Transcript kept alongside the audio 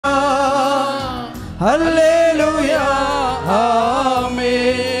Hallelujah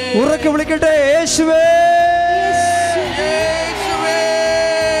ആമേൻ. ഉറക്കെ വിളിക്കട്ടെ, യേശുവേ യേശുവേ.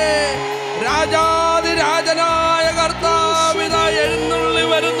 രാജാതിരാജനായ കർത്താവിതാ എഴുന്നള്ളി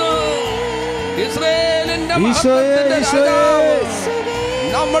വരുന്നു. ഇസ്രായേലിന്റെ മഹത്വത്തിന്റെ രാജാവ്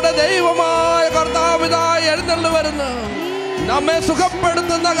നമ്മുടെ ദൈവമായ കർത്താവിതാ എഴുന്നള്ളി വരുന്നു. നമ്മെ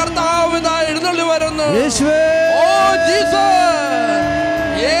സുഖപ്പെടുത്തുന്ന കർത്താവിതാ എഴുന്നള്ളി വരുന്നു. ഓ ജീസസ്,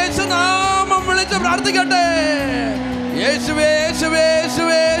 യേശു നാമം വിളിച്ച് പ്രാർത്ഥിക്കട്ടെ. യേശുവേ യേശുവേ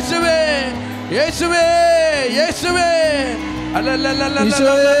യേശുവേ യേശുവേ യേശുവേ യേശുവേ.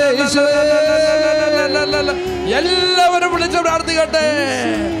 എല്ലാവരും വിളിച്ച് പ്രാർത്ഥിക്കട്ടെ.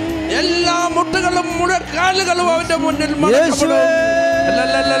 എല്ലാ മുട്ടുകളും മുഴക്കാലുകളും അവന്റെ മുന്നിൽ മടക്കപ്പെടും.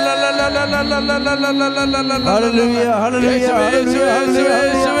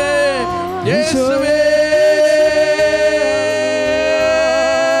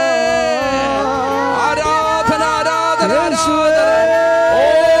 ആരാധന ആരാധന ആരാധന. ഓ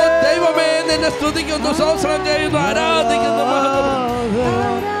ദൈവമേ, നിന്നെ സ്തുതിക്കുന്നു, സ്തോത്രം ചെയ്യുന്നു, ആരാധിക്കുന്നു.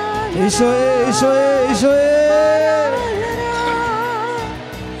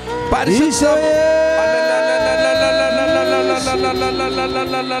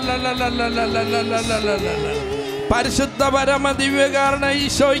 പരിശുദ്ധ പരമ ദിവ്യകാരണ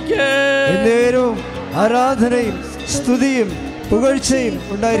ഈശോയ്ക്ക് എന്നേരവും ആരാധനയും സ്തുതിയും പുകഴ്ചയും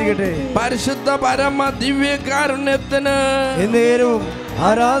ഉണ്ടായിരിക്കട്ടെ. പരിശുദ്ധ പരമ ദിവ്യകാരുണ്യത്തിന് എന്നേരവും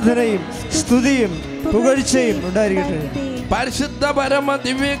ആരാധനയും സ്തുതിയും പുകഴ്ചയും ഉണ്ടായിരിക്കട്ടെ. പരിശുദ്ധ പരമ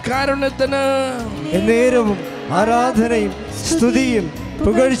ദിവ്യകാരുണ്യത്തിന് എന്നേരവും ആരാധനയും സ്തുതിയും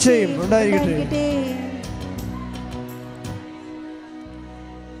പുകഴ്ചയും ഉണ്ടായിരിക്കട്ടെ.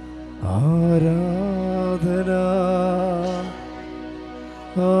 ആരാധന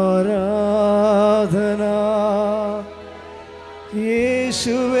ആരാധന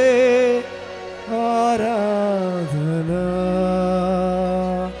യേശുവേ, ആരാധന.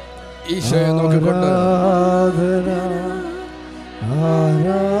 ഈശോയെ നോക്കിക്കൊണ്ട്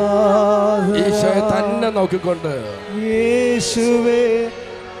ഈശോയെ തന്നെ നോക്കിക്കൊണ്ട് യേശുവേ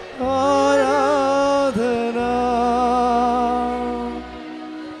ആരാധന.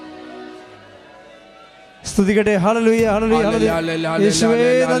 സ്തുതിക്കട്ടെ. ഹല്ലേലൂയ ഹല്ലേലൂയ ഹല്ലേലൂയ. യേശുവേ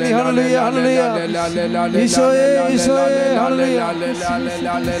നന്ദി. ഹല്ലേലൂയ ഹല്ലേലൂയ. ഈശോയേ ഈശോയേ ഹല്ലേലൂയ.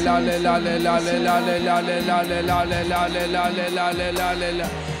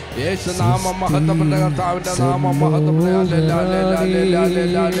 യേശു നാമം മഹത്വപ്പെട്ട കർത്താവിന്റെ നാമം മഹത്വപ്പെട്ട.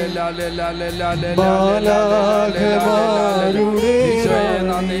 ഈശോയെ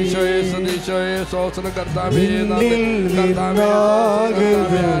നന്ദി, ഈശോയെ സ്തുതി, ഈശോയെ സ്തോത്രം. കർത്താവേ നന്ദി, കർത്താവേ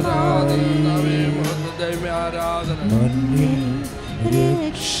ആരാധന.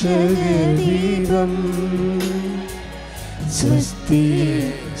 രക്ഷകദീപം സ്വസ്തി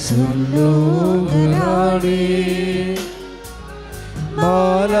സുലോകനാണി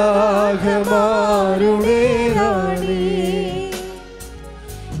മാലാഖമാരുടെ റാണി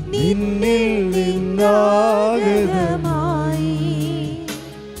നിന്നിൽ നിന്നാഗതമായി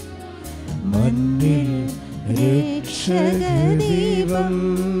മണ്ണിൽ രക്ഷകദീപം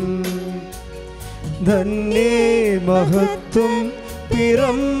ധന്യേ മഹത്വം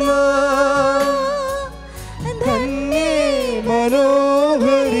പിറന്ന ധന്യേ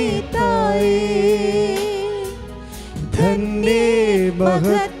മനോഹരിതായി ധന്യേ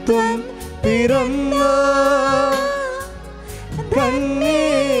മഹത്വം പിറന്ന ധന്യേ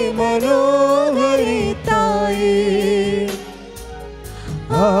മനോഹരിതായി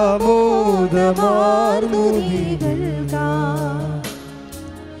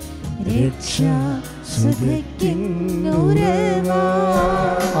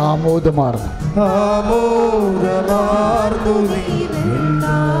ആമോദമാർന്നു ആമോദമാർന്നു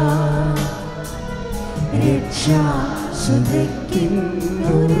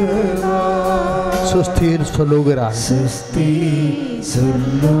സ്വസ്തി സ്വലോകരാണി സ്വസ്തി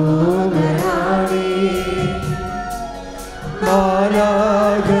സ്വലോകരാണി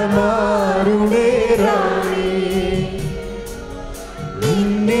മാലാഖമാരുടെ റാണി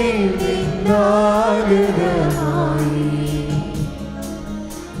നിന്നെ നിന്നാഗതമായി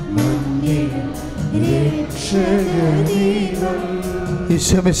മണ്ണിൽ രക്ഷകദീപം.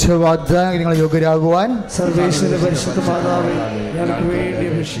 ഈശോമിശിഹ വാഗ്ദാനം നിങ്ങൾ യോഗ്യരാകുവാൻ സർവേശ്വര പരിശുദ്ധ മാതാവേ ഞങ്ങൾക്ക് വേണ്ടി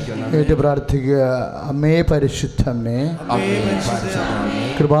അപേക്ഷിക്കുന്നു. ഏറ്റു പ്രാർത്ഥിക്കുക. അമ്മേ പരിശുദ്ധമ്മേ,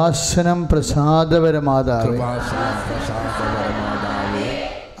 കൃപാസനം പ്രസാദപരമാതാവേ,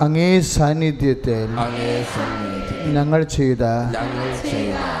 അങ്ങേ സാന്നിധ്യത്തിൽ ഞങ്ങൾ ചെയ്ത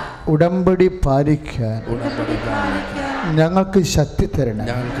ഉടമ്പടി പാലിക്കാൻ ഞങ്ങൾക്ക് ശക്തി തരണം.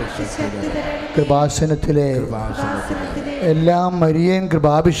 കൃപാസനത്തിലെ എല്ലാ മരിയൻ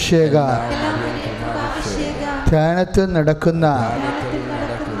കൃപാഭിഷേക ധ്യാനത്തിൽ നടക്കുന്ന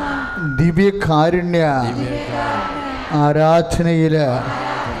ദിവ്യകാരുണ്യ ആരാധനയിൽ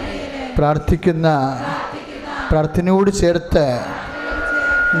പ്രാർത്ഥിക്കുന്ന പ്രാർത്ഥനയോട് ചേർത്ത്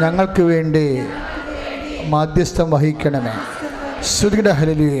ഞങ്ങൾക്ക് വേണ്ടി മാധ്യസ്ഥം വഹിക്കണമേ. സ്തുതിയുടെ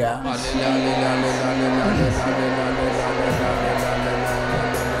ഹല്ലേലൂയ.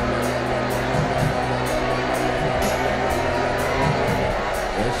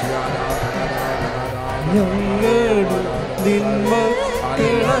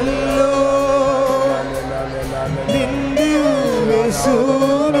 നിന്മക്കളല്ലോ നിന്റെ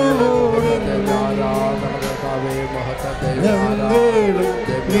യേശുവിനോട്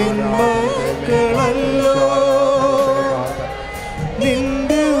നിന്മക്കളല്ലോ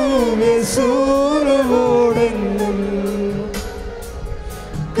നിന്റെ യേശുവിനോടെന്നും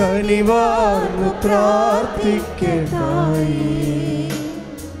കനിവാർന്നു പ്രാർത്ഥിക്കണമേ.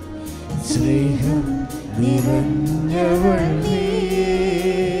 സ്നേഹം നിറഞ്ഞവൾ നീയേ,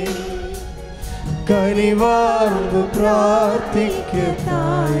 കനിവാർന്നു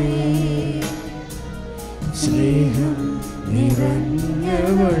പ്രാർത്ഥിക്കണമേ. സ്നേഹം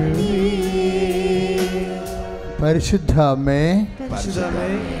നിറഞ്ഞവൾ നീയേ. പരിശുദ്ധ അമ്മേ,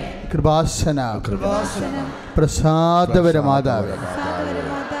 കൃപാസനം പ്രസാദപരമാതാവേ,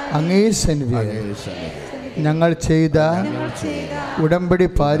 അങ്ങേ സന്നിധിയിൽ ഞങ്ങൾ ചെയ്ത ഉടമ്പടി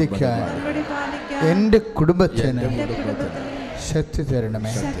പാലിക്കാൻ എൻ്റെ കുടുംബത്തിന് ശക്തി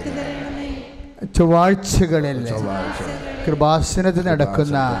തരണമേ. ചൊവ്വാഴ്ചകളിൽ കൃപാസനത്തിൽ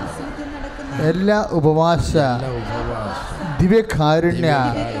നടക്കുന്ന എല്ലാ ഉപവാസ ദിവ്യകാരുണ്യ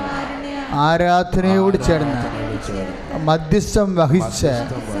ആരാധനയോട് ചേർന്ന് മധ്യസ്ഥം വഹിച്ച്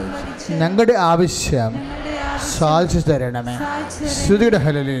ഞങ്ങളുടെ ആവശ്യം സാധിച്ചു തരണമേ. സ്തുതിയുടെ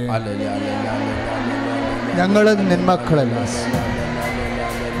ഹല്ലേലൂയ. ഞങ്ങൾ നിന്മക്കളല്ല,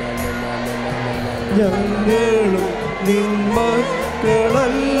 ഞങ്ങളും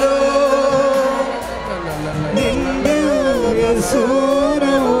നിന്മക്കളല്ലോ നിന്റെ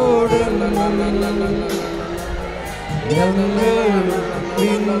യേശുവിനോടെന്നും ഞങ്ങളും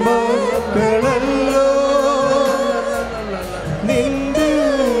നിന്മക്കളല്ലോ നിന്റെ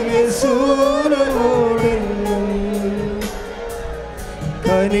യേശുവിനോടെന്നും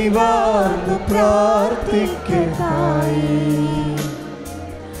കനിവാർന്നു പ്രാർത്ഥിക്കണമേ.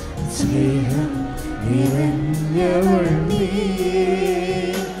 സ്നേഹം നിറഞ്ഞവൾ നീയേ,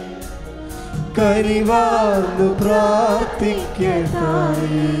 കനിവാർന്നു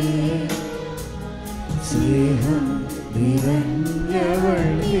പ്രാർത്ഥിക്കണമേ. സ്നേഹം നിറഞ്ഞവൾ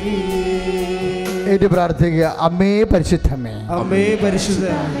നീയേ. ഏറ്റു പ്രാർത്ഥിക്കുക. അമ്മേ പരിശുദ്ധമേ, അമ്മേ പരിശുദ്ധ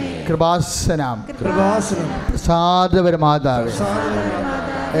കൃപാസനം പ്രസാദപരമാതാവേ,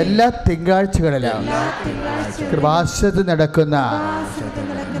 എല്ലാ തിങ്കളാഴ്ചകളിലും കൃപാസനത്തിൽ നടക്കുന്ന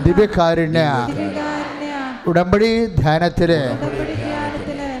ദിവ്യകാരുണ്യ ഉടമ്പടി ധ്യാനത്തിൽ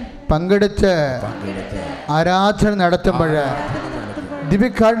പങ്കെടുത്ത് ആരാധന നടത്തുമ്പോൾ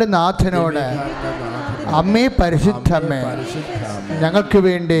ദിവ്യകാരുണ്യ നാഥനോട് അമ്മേ പരിശുദ്ധമ്മേ ഞങ്ങൾക്ക്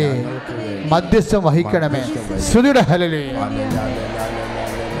വേണ്ടി മധ്യസ്ഥം വഹിക്കണമേ. സ്തുതിയുടെ ഹല്ലേലൂയ.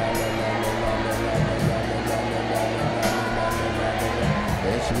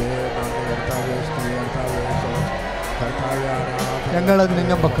 ഞങ്ങളും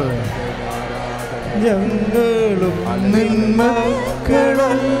നിന്മക്കളും ഞങ്ങളും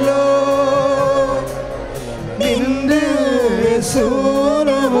നിന്മക്കളല്ലോ നിന്റെ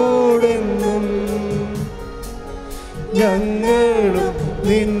യേശുവിനോടെന്നും ഞങ്ങളും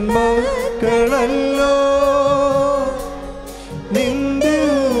നിന്മക്കളല്ലോ നിന്റെ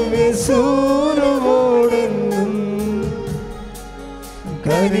യേശുവിനോടെന്നും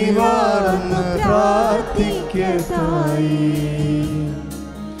കനിവാർന്നു പ്രാർത്ഥിക്കണമേ.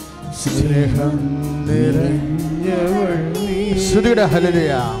 സ്നേഹം നിറഞ്ഞവൾ നീയേ. സ്തുതിയുടെ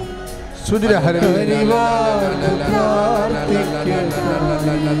ഹല്ലേലൂയ. സ്തുതിയുടെ ഹല്ലേലൂയ.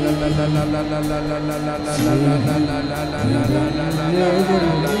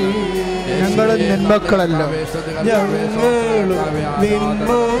 ഞങ്ങളും നിന്മക്കളല്ലോ ഞങ്ങളും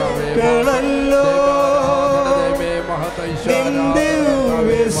നിന്മക്കളല്ലോ നിന്റെ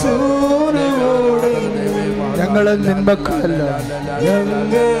യേശുവിനോടെന്നും ഞങ്ങളും നിന്മക്കളല്ലോ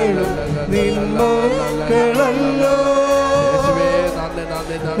ഞങ്ങളും നിന്മക്കളല്ലോ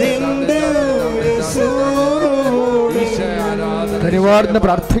നിന്റെ യേശുവിനോടെന്നും കനിവാർന്ന്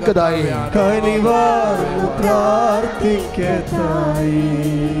പ്രാർത്ഥിക്കതായി കനിവാർന്നു പ്രാർത്ഥിക്കണമേ.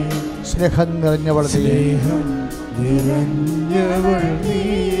 സ്നേഹം നിറഞ്ഞവൾ സ്നേഹം നിറഞ്ഞവൾ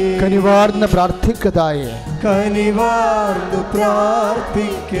നീയേ, കനിവാർന്ന് പ്രാർത്ഥിക്കതായി കനിവാർന്നു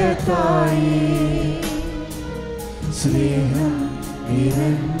പ്രാർത്ഥിക്കണമേ. സ്നേഹം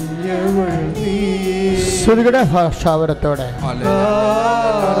നിറഞ്ഞവൾ നീയേ. സ്തുതിയുടെ ഭാഷാവരത്തോടെ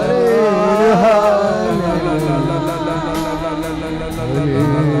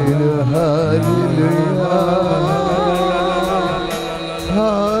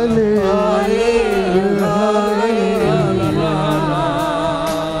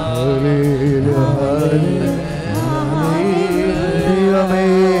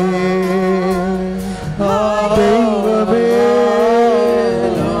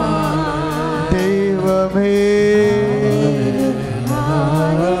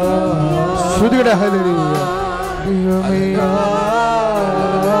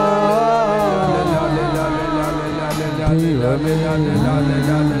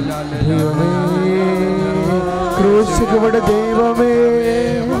ക്രൂശിക്കപ്പെട്ട ദൈവമേ,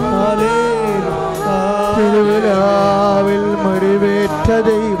 തിരുവിലാവിൽ മുറിവേറ്റ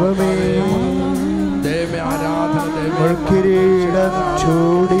ദൈവമേ, കിരീടം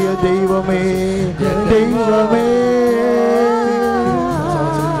ചൂടിയ ദൈവമേ, ദൈവമേ,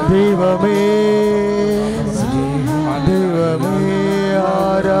 ദൈവമേ, ദൈവമേ,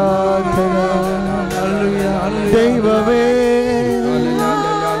 ആരാധന, ദൈവമേ,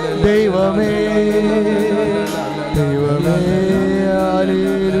 ദൈവമേ, ദൈവമേ,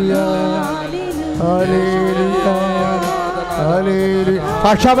 ഹല്ലേലൂയ, ഹല്ലേലൂയ, ഹല്ലേലൂയ.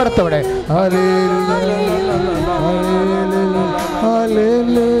 ഭാഷാപരത്തോടെ ഹല്ലേലൂയ, ഹല്ലേലൂയ,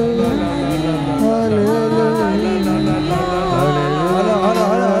 ഹല്ലേലൂയ,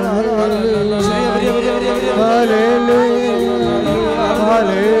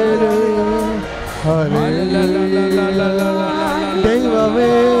 ദൈവമേ,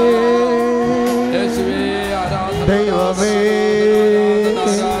 ദൈവമേ,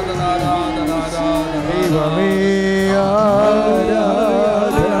 ദൈവമേ,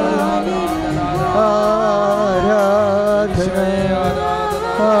 ആരാധന, ആരാധന,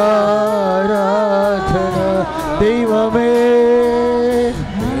 ആരാധന, ദൈവമേ,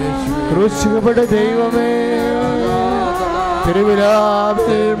 ക്രൂശിക്കപ്പെട്ട ദൈവമേ,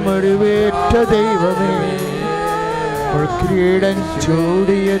 തിരുവിലാവിൽ മുറിവേറ്റ ദൈവമേ, കിരീടം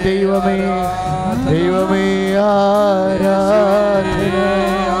ചൂടിയ ദൈവമേ, ദൈവമേ, ആരാധന,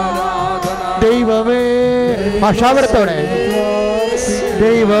 ദൈവമേ, ഭാഷാവരത്തോടെ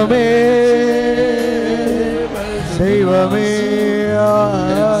ദൈവമേ, ദൈവമേ,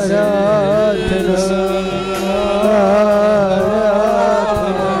 ആരാധന,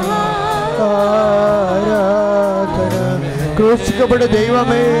 ആരാധന, ക്രൂശിക്കപ്പെട്ട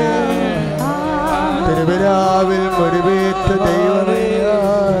ദൈവമേ, തിരുവിലാവിൽ മുറിവേറ്റ ദൈവമേ,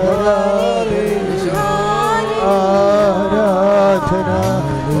 ആരാധന,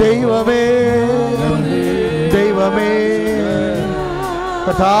 ദൈവമേ, ദൈവമേ,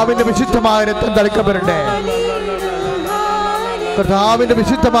 കർത്താവിന്റെ വിശുദ്ധമായ രക്തം തളിക്കപ്പെടട്ടെ, കർത്താവിന്റെ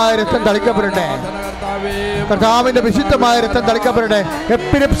വിശുദ്ധമായ രക്തം തളിക്കപ്പെടട്ടെ, കർത്താവിന്റെ വിശുദ്ധമായ രക്തം തളിക്കപ്പെടട്ടെ.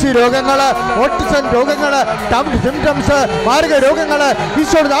 എപ്പിലെപ്സി രോഗങ്ങള്, ഓട്ടിസം രോഗങ്ങള്, സിംറ്റംസ്, മാരക രോഗങ്ങള്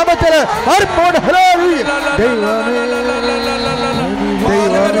ഈശോയുടെ നാമത്തിൽ മാറിപ്പോട്ടെ. ഹല്ലേലൂയ, ദൈവമേ,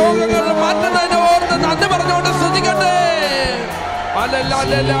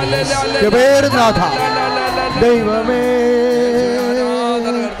 ദൈവമേ,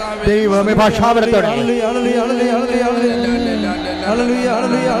 ദൈവമേ, ഭാഷാവരത്തോടെ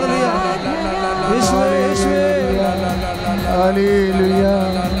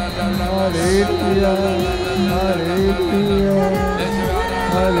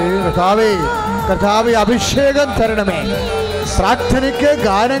കർത്താവേ, അഭിഷേകം തരണമേ. പ്രാർത്ഥനയ്ക്ക്,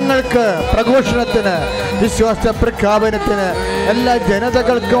 ഗാനങ്ങൾക്ക്, പ്രഘോഷണത്തിന്, വിശ്വാസ പ്രഖ്യാപനത്തിന് എല്ലാ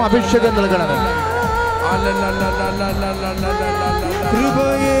ജനതകൾക്കും അഭിഷേകം നൽകണമേ.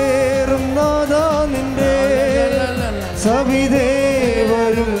 കൃപയേറും നാഥാ നിന്റെ സവിധേ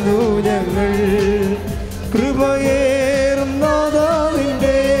വരുന്നു ഞങ്ങൾ, കൃപയേറും നാഥാ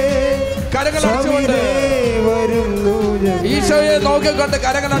നിന്റെ സവിധേ വരുന്നു ഞങ്ങൾ, ഈശോയെ നോക്കിക്കൊണ്ട്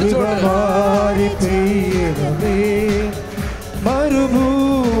കരങ്ങളടിച്ചുകൊണ്ട് പെയ്യണമേ,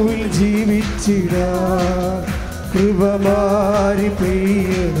 മരുഭൂവിൽ ജീവിച്ചിടാൻ കൃപമാരി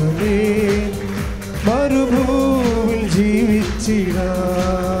പെയ്യണമേ, മരുഭൂവിൽ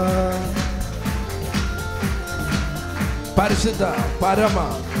ജീവിച്ചിടാൻ. പരിശുദ്ധ പരമ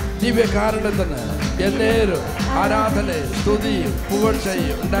ദിവ്യകാരുണ്യത്തിന് എന്നേരും ആരാധന, സ്തുതിയും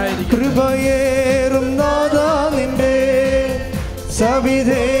പുകഴ്ചയും ഉണ്ടായിരിക്കും. കൃപയേറും നാഥാ നിന്റെ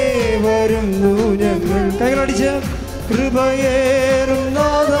സവിധേ വരുന്നു ഞങ്ങൾ, കൈകളടിച്ച്. കൃപയേറും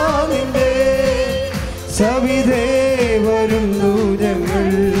നാഥാ നിന്റെ സവിധേ വരുന്നു ഞങ്ങൾ,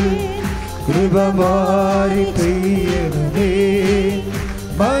 കൃപമാരി പെയ്യണമേ,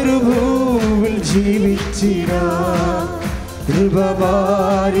 മരുഭൂവിൽ ജീവിച്ചിടാൻ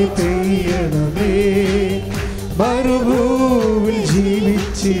കൃപമാരി പെയ്യണമേ,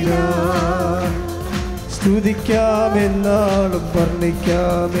 ജീവിച്ചിടാൻ സ്തുതിക്കാമെന്നാളും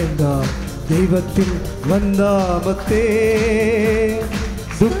വർണ്ണിക്കാമെന്നാ ദൈവത്തിൻ വന്ദാമത്തെ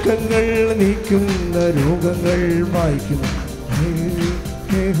ദുഃഖങ്ങൾ നീക്കുന്ന രോഗങ്ങൾ മായ്ക്കും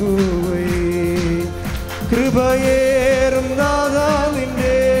കൃപയേറും നാഥാ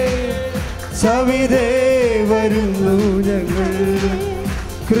നിന്റെ സവിധേ വരുന്നു ഞങ്ങൾ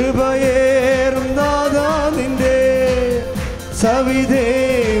കൃപയേറും നാഥാ നിന്റെ സവിധേ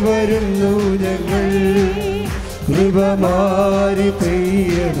വരുന്നു ഞങ്ങൾ കൃപ മാറി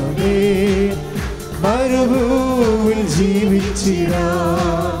പെയ്യണമേ മരുഭൂവിൽ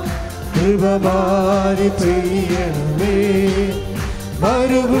ജീവിച്ചിടാൻ കൃപ മാറി പെയ്യണമേ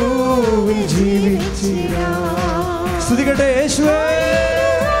മരുഭൂവിൽ ജീവിച്ചിടാൻ സ്തുതിക്കട്ടെ യേശുവേ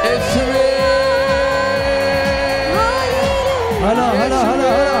യേശുവേ ഹല ഹല ഹല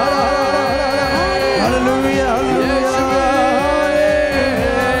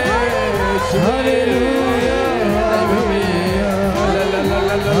ഹല്ലേലൂയ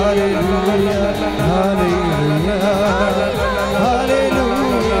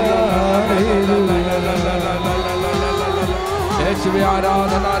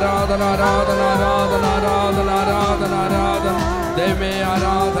ആരാധന ആരാധന ആരാധന ആരാധന ആരാധന ആരാധന ആരാധന ദൈവമേ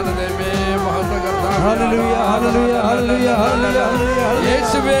ആരാധന ദൈവമേ മഹത്വകർത്താവേ ഹല്ലേലൂയ ഹല്ലേലൂയ ഹല്ലേലൂയ ഹല്ലേലൂയ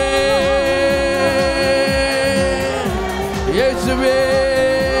യേശുവേ യേശുവേ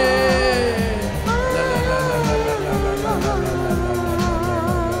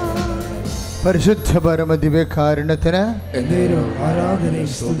പരിശുദ്ധ പരമ ദിവ്യകാരുണ്യത്തിന് ആരാധനയും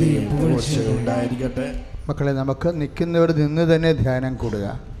സ്തുതിയും പുകഴ്ചയും ഉണ്ടായിരിക്കട്ടെ. മക്കളെ, നമുക്ക് നിൽക്കുന്നവർ നിന്ന് തന്നെ ധ്യാനം കൂടുക.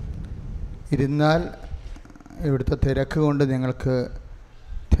 ഇരുന്നാൽ ഇവിടുത്തെ തിരക്ക് കൊണ്ട് നിങ്ങൾക്ക്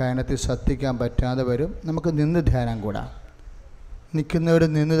ധ്യാനത്തിൽ ശ്രദ്ധിക്കാൻ പറ്റാതെ വരും. നമുക്ക് നിന്ന് ധ്യാനം കൂടാം. നിൽക്കുന്നവർ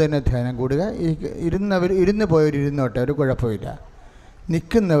നിന്ന് തന്നെ ധ്യാനം കൂടുക. ഇരുന്ന് പോയവർ ഇരുന്നോട്ടെ, ഒരു കുഴപ്പമില്ല.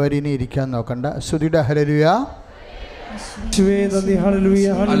 നിൽക്കുന്നവർ ഇനി ഇരിക്കാൻ നോക്കണ്ട. സ്തുതിയുടെ ഹല്ലേലൂയ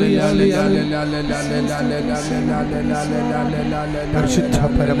പരിശുദ്ധ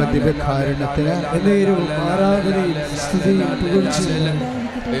പരമ ദിവ്യകാരുണ്യത്തിന്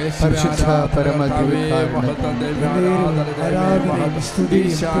പരിശുദ്ധ പരമ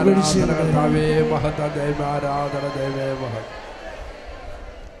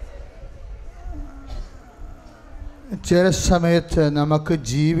ചില സമയത്ത് നമുക്ക്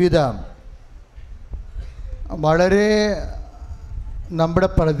ജീവിതം വളരെ നമ്മുടെ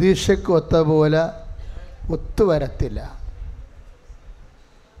പ്രതീക്ഷയ്ക്ക് ഒത്ത പോലെ ഒത്തുവരത്തില്ല.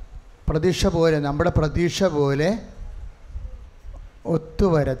 നമ്മുടെ പ്രതീക്ഷ പോലെ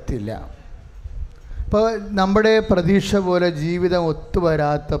ഒത്തുവരത്തില്ല. അപ്പോൾ നമ്മുടെ പ്രതീക്ഷ പോലെ ജീവിതം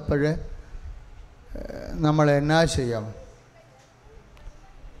ഒത്തുവരാത്തപ്പോൾ നമ്മൾ എന്നാ ചെയ്യാം?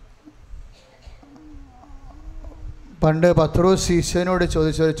 പണ്ട് പത്രോസ് ശിഷ്യനോട്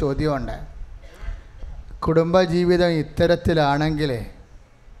ചോദിച്ചൊരു ചോദ്യമുണ്ട്. കുടുംബജീവിതം ഇത്തരത്തിലാണെങ്കിൽ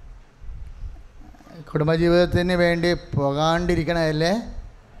കുടുംബജീവിതത്തിന് വേണ്ടി പോകാണ്ടിരിക്കണമല്ലേ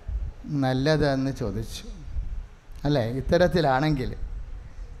നല്ലതെന്ന് ചോദിച്ചു. അല്ലേ? ഇത്തരത്തിലാണെങ്കിൽ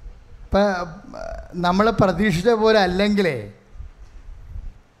ഇപ്പം നമ്മൾ പ്രതീക്ഷിച്ച പോലെ അല്ലെങ്കിലേ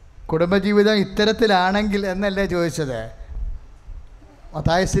കുടുംബജീവിതം ഇത്തരത്തിലാണെങ്കിൽ എന്നല്ലേ ചോദിച്ചത്.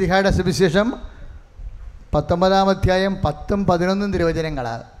 മത്തായി ശ്ലീഹായുടെ സുവിശേഷം 19-ാം അധ്യായം 10-11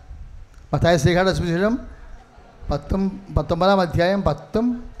 തിരുവചനങ്ങളാണ്. മത്തായി ശ്ലീഹായുടെ സുവിശേഷം 19-ാം അധ്യായം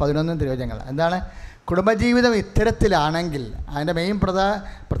 10-11 തിരുവചനങ്ങൾ. എന്താണ്? കുടുംബജീവിതം ഇത്തരത്തിലാണെങ്കിൽ അതിൻ്റെ മെയിൻ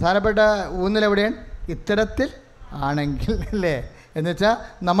പ്രധാനപ്പെട്ട ഊന്നലെവിടെയാണ്? ഇത്തരത്തിൽ ആണെങ്കിൽ, അല്ലേ? എന്നുവെച്ചാൽ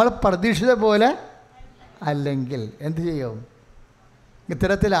നമ്മൾ പ്രതീക്ഷിത പോലെ അല്ലെങ്കിൽ എന്ത് ചെയ്യും?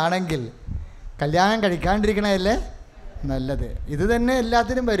 ഇത്തരത്തിലാണെങ്കിൽ കല്യാണം കഴിക്കാണ്ടിരിക്കണമല്ലേ നല്ലത്. ഇത് തന്നെ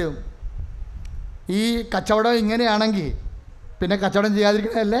എല്ലാത്തിനും വരും. ഈ കച്ചവടം ഇങ്ങനെയാണെങ്കിൽ പിന്നെ കച്ചവടം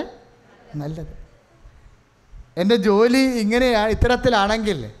ചെയ്യാതിരിക്കണമല്ലേ നല്ലത്. എൻ്റെ ജോലി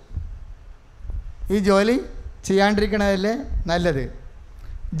ഇത്തരത്തിലാണെങ്കിൽ ഈ ജോലി ചെയ്യാണ്ടിരിക്കണതല്ലേ നല്ലത്.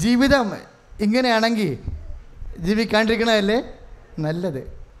 ജീവിതം ഇങ്ങനെയാണെങ്കിൽ ജീവിക്കാണ്ടിരിക്കണതല്ലേ നല്ലത്.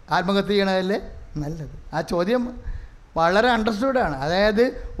 ആത്മഹത്യ ചെയ്യണതല്ലേ നല്ലത്. ആ ചോദ്യം വളരെ അണ്ടർസ്റ്റുഡാണ്. അതായത്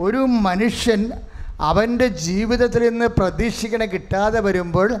ഒരു മനുഷ്യൻ അവൻ്റെ ജീവിതത്തിൽ നിന്ന് പ്രതീക്ഷിക്കണ കിട്ടാതെ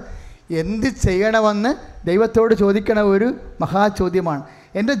വരുമ്പോൾ എന്ത് ചെയ്യണമെന്ന് ദൈവത്തോട് ചോദിക്കണ ഒരു മഹാചോദ്യമാണ്.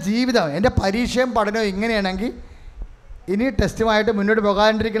 എൻ്റെ ജീവിതം, എൻ്റെ പരീക്ഷയും പഠനവും ഇങ്ങനെയാണെങ്കിൽ ഇനി ടെസ്റ്റുമായിട്ട് മുന്നോട്ട്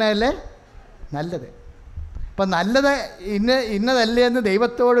പോകാണ്ടിരിക്കണതല്ലേ നല്ലത്. അപ്പം നല്ലത് ഇന്നതല്ലേ എന്ന്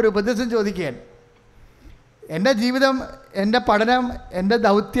ദൈവത്തോടൊരു ഉപദേശം ചോദിക്കുകയാണ്. എൻ്റെ ജീവിതം, എൻ്റെ പഠനം, എൻ്റെ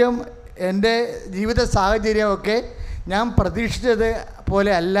ദൗത്യം, എൻ്റെ ജീവിത സാഹചര്യമൊക്കെ ഞാൻ പ്രതീക്ഷിച്ചത്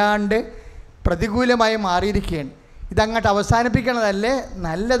പോലെ അല്ലാണ്ട് പ്രതികൂലമായി മാറിയിരിക്കുകയാണ്. ഇതങ്ങോട്ട് അവസാനിപ്പിക്കണതല്ലേ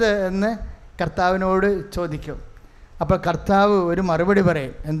നല്ലത് എന്ന് കർത്താവിനോട് ചോദിക്കും. അപ്പോൾ കർത്താവ് ഒരു മറുപടി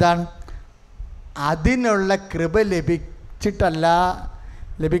പറയും. എന്താണ്? അതിനുള്ള കൃപ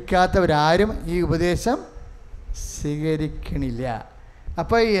ലഭിക്കാത്തവരാരും ഈ ഉപദേശം സ്വീകരിക്കണില്ല.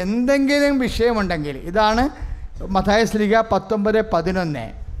 അപ്പോൾ എന്തെങ്കിലും വിഷയമുണ്ടെങ്കിൽ, ഇതാണ് മത്തായി ശ്ലീഹ 19:11,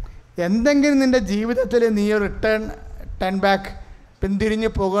 എന്തെങ്കിലും നിൻ്റെ ജീവിതത്തിൽ നീ ടേൺ ബാക്ക് പിന്തിരിഞ്ഞ്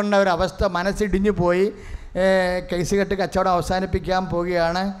പോകേണ്ട ഒരവസ്ഥ, മനസ്സിടിഞ്ഞു പോയി, കേസ് കെട്ട് കച്ചവടം അവസാനിപ്പിക്കാൻ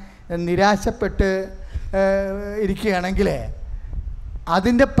പോവുകയാണ്, നിരാശപ്പെട്ട് ഇരിക്കുകയാണെങ്കിൽ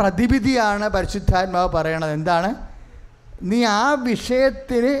അതിൻ്റെ പ്രതിവിധിയാണ് പരിശുദ്ധാത്മാവ് പറയണത്. എന്താണ്? നീ ആ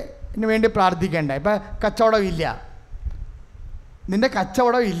വിഷയത്തിന് വേണ്ടി പ്രാർത്ഥിക്കേണ്ട. ഇപ്പം കച്ചവടം ഇല്ല, നിൻ്റെ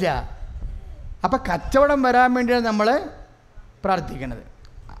കച്ചവടം ഇല്ല, അപ്പം കച്ചവടം വരാൻ വേണ്ടിയാണ് നമ്മൾ പ്രാർത്ഥിക്കുന്നത്.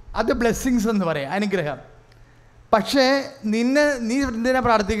 അത് ബ്ലെസ്സിങ്സ് എന്ന് പറയാം, അനുഗ്രഹം. പക്ഷേ നീ എന്തിനാണ്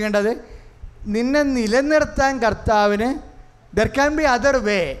പ്രാർത്ഥിക്കേണ്ടത്? നിന്നെ നിലനിർത്താൻ കർത്താവിന് there can be other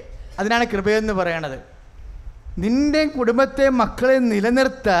way. അതിനാണ് കൃപയെന്ന് പറയണത്. നിൻ്റെ കുടുംബത്തെ, മക്കളെ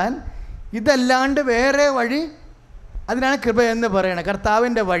നിലനിർത്താൻ ഇതല്ലാണ്ട് വേറെ വഴി, അതിനാണ് കൃപയെന്ന് പറയണത്.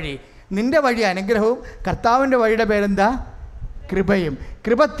 കർത്താവിൻ്റെ വഴി, നിൻ്റെ വഴി അനുഗ്രഹവും, കർത്താവിൻ്റെ വഴിയുടെ പേരെന്താ? കൃപയും.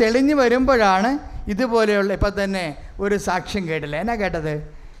 കൃപ തെളിഞ്ഞു വരുമ്പോഴാണ് ഇതുപോലെയുള്ള, ഇപ്പം തന്നെ ഒരു സാക്ഷ്യം കേട്ടില്ല. എന്നാ കേട്ടത്?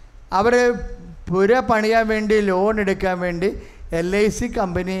 അവർ പുര പണിയാൻ വേണ്ടി ലോൺ എടുക്കാൻ വേണ്ടി LIC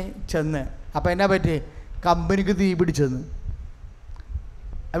കമ്പനി ചെന്ന്, അപ്പോൾ എന്നാ പറ്റി? കമ്പനിക്ക് തീ പിടിച്ചെന്ന്.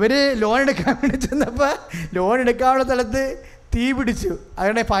 അവർ ലോൺ എടുക്കാൻ വേണ്ടി ചെന്നപ്പോൾ ലോൺ എടുക്കാനുള്ള സ്ഥലത്ത് തീ പിടിച്ചു.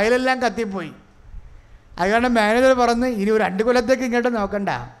 അതുകൊണ്ട് ഫയലെല്ലാം കത്തിപ്പോയി. അതുകൊണ്ട് മാനേജർ പറഞ്ഞ് ഇനി ഒരു 2 കൊല്ലത്തേക്ക് ഇങ്ങോട്ട് നോക്കണ്ട.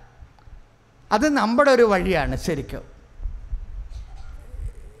 അത് നമ്മുടെ ഒരു വഴിയാണ് ശരിക്കും.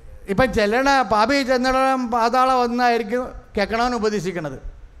 ഇപ്പം ചെല്ലണ പാപി ചെന്നിടം പാതാളം ഒന്നായിരിക്കും കേൾക്കണമെന്ന് ഉപദേശിക്കണത്.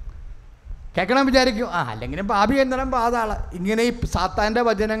 കേൾക്കണം വിചാരിക്കും, അല്ലെങ്കിലും പാപി എന്നിടം പാതാളം. ഇങ്ങനെ ഈ സാത്താൻ്റെ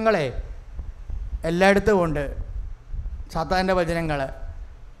വചനങ്ങളെ എല്ലായിടത്തും ഉണ്ട്. സാത്താൻ്റെ വചനങ്ങൾ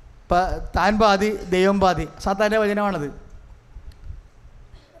ഇപ്പം താൻ പാതി ദൈവം പാതി, സാത്താൻ്റെ വചനമാണത്.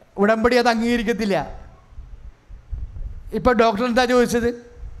 ഉടമ്പടി അത് അംഗീകരിക്കത്തില്ല. ഇപ്പം ഡോക്ടർ എന്താ ചോദിച്ചത്?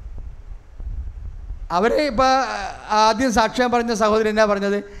 അവർ ഇപ്പം ആദ്യം സാക്ഷ്യം പറഞ്ഞ സഹോദരൻ എന്നാ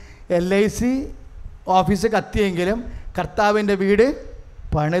പറഞ്ഞത്? LIC ഓഫീസ് കത്തിയെങ്കിലും കർത്താവിൻ്റെ വീട്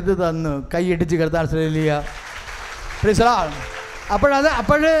പണിത് തന്നു. കൈയിടിച്ച് കർത്താൻ ശ്രദ്ധിക്കുക.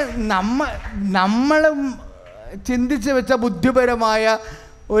 അപ്പോൾ നമ്മൾ ചിന്തിച്ച് വെച്ച ബുദ്ധിപരമായ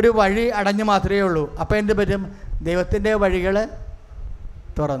ഒരു വഴി അടഞ്ഞു മാത്രമേ ഉള്ളൂ. അപ്പോൾ എന്ത് പറ്റും? ദൈവത്തിൻ്റെ വഴികൾ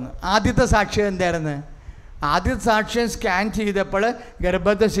തുറന്നു. ആദ്യത്തെ സാക്ഷ്യം എന്തായിരുന്നു? ആദ്യത്തെ സാക്ഷ്യം സ്കാൻ ചെയ്തപ്പോൾ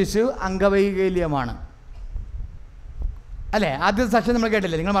ഗർഭസ്ഥ ശിശു അംഗവൈകല്യമാണ് അല്ലേ? ആദ്യത്തെ സാക്ഷ്യം നമ്മൾ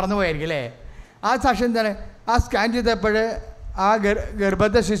കേട്ടില്ലേ? നിങ്ങൾ മറന്നുപോയായിരിക്കും അല്ലേ? ആ സാക്ഷ്യം എന്താണ്? ആ സ്കാൻ ചെയ്തപ്പോൾ ആ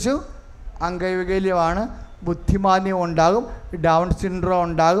ഗർഭസ്ഥ ശിശു അംഗവൈകല്യമാണ്, ബുദ്ധിമാന്യം ഉണ്ടാകും, ഡൗൺ സിൻഡ്രോം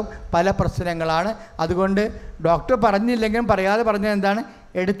ഉണ്ടാകും, പല പ്രശ്നങ്ങളാണ്. അതുകൊണ്ട് ഡോക്ടർ പറഞ്ഞില്ലെങ്കിലും പറയാതെ പറഞ്ഞത് എന്താണ്?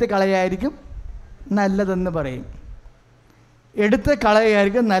 എടുത്ത് കളയായിരിക്കും നല്ലതെന്ന് പറയും. എടുത്ത്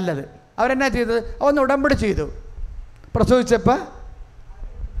കളയായിരിക്കും നല്ലത്. അവരെന്നാ ചെയ്തത്? ഒന്ന് ഉടമ്പടി ചെയ്തു. പ്രസവിച്ചപ്പോൾ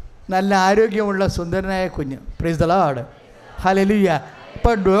നല്ല ആരോഗ്യമുള്ള സുന്ദരനായ കുഞ്ഞ്. Praise the Lord, hallelujah.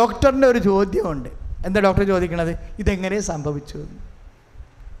 ഇപ്പോൾ ഡോക്ടറിൻ്റെ ഒരു ചോദ്യമുണ്ട്. എന്താ ഡോക്ടർ ചോദിക്കണത്? ഇതെങ്ങനെ സംഭവിച്ചു?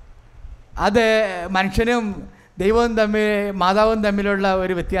 അത് മനുഷ്യനും ദൈവവും തമ്മിൽ, മാതാവും തമ്മിലുള്ള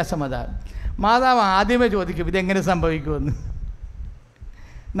ഒരു വ്യത്യാസം അതാണ്. മാതാവ് ആദ്യമേ ചോദിക്കും ഇതെങ്ങനെ സംഭവിക്കുമെന്ന്.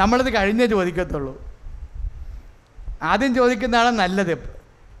 നമ്മളത് കഴിഞ്ഞേ ചോദിക്കത്തുള്ളൂ. ആദ്യം ചോദിക്കുന്നതാണ് നല്ലത്.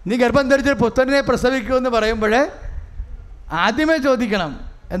 നീ ഗർഭം ധരിച്ചൊരു പുത്രനെ പ്രസവിക്കുമെന്ന് പറയുമ്പോൾ ആദ്യമേ ചോദിക്കണം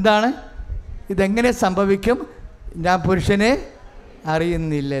എന്താണ്? ഇതെങ്ങനെ സംഭവിക്കും? ഞാൻ പുരുഷനെ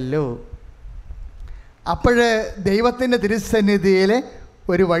അറിയുന്നില്ലല്ലോ. അപ്പോൾ ദൈവത്തിൻ്റെ തിരുസന്നിധിയിൽ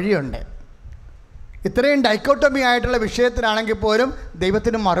ഒരു വഴിയുണ്ട്. ഇത്രയും ഡൈക്കോട്ടമി ആയിട്ടുള്ള വിഷയത്തിലാണെങ്കിൽ പോലും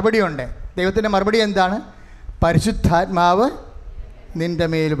ദൈവത്തിന് മറുപടിയുണ്ട്. ദൈവത്തിൻ്റെ മറുപടി എന്താണ്? പരിശുദ്ധാത്മാവ് നിൻ്റെ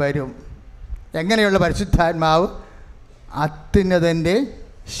മേൽ വരും. എങ്ങനെയുള്ള പരിശുദ്ധാത്മാവ്? അത്യുന്നതൻ്റെ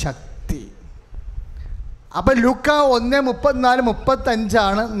ശക്തി. അപ്പോൾ ലൂക്ക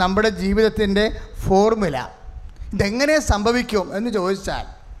 1:34-35 നമ്മുടെ ജീവിതത്തിൻ്റെ ഫോർമുല. ഇതെങ്ങനെ സംഭവിക്കും എന്ന് ചോദിച്ചാൽ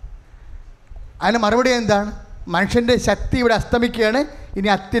അതിന് മറുപടി എന്താണ്? മനുഷ്യൻ്റെ ശക്തി ഇവിടെ അസ്തമിക്കുകയാണ്. ഇനി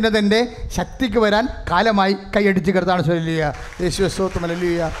അത്യുന്നതൻ്റെ ശക്തിക്ക് വരാൻ കാലമായി. കൈയടിച്ച് കിടത്താണ്. ഹല്ലേലൂയ, യേശുവേ സ്തോത്രം.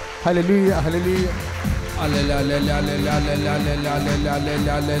 ഹല്ലേലൂയ, ഹല്ലേലൂയ, ഹല്ലേലൂയ.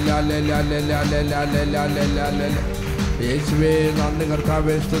 യേശുവേ നന്ദി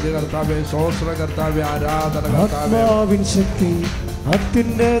കർത്താവേ, സ്തുതി കർത്താവേ, സ്തോത്രം കർത്താവേ, ആരാധന കർത്താവേ. ആത്മാവിൻ ശക്തി,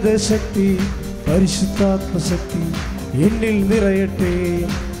 അത്യുന്നത ശക്തി, പരിശുദ്ധാത്മശക്തി എന്നിൽ നിറയട്ടെ.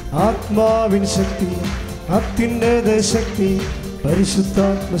 ആത്മാവിൻ ശക്തി, അത്യുന്നത ശക്തി,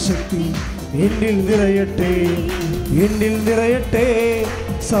 പരിശുദ്ധാത്മശക്തി എന്നിൽ നിറയട്ടെ. എന്നിൽ നിറയട്ടെ,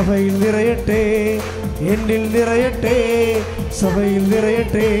 സഭയിൽ നിറയട്ടെ, എന്നിൽ നിറയട്ടെ, സഭയിൽ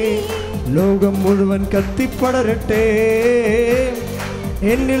നിറയട്ടെ, ലോകം മുഴുവൻ കത്തിപ്പടരട്ടെ.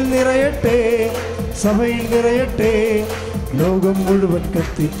 എന്നിൽ നിറയട്ടെ, സഭയിൽ നിറയട്ടെ, ലോകം മുഴുവൻ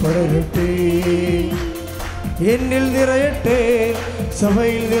കത്തിപ്പടരട്ടെ. എന്നിൽ നിറയട്ടെ,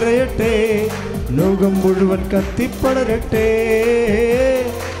 സഭയിൽ നിറയട്ടെ, ലോകം മുഴുവൻ കത്തിപ്പടരട്ടെ.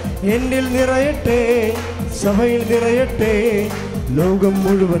 എന്നിൽ നിറയട്ടെ, സഭയിൽ നിറയട്ടെ, ലോകം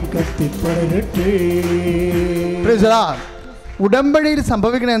മുഴുവൻ കത്തിപ്പടരട്ടെ. ഉടമ്പടിയിൽ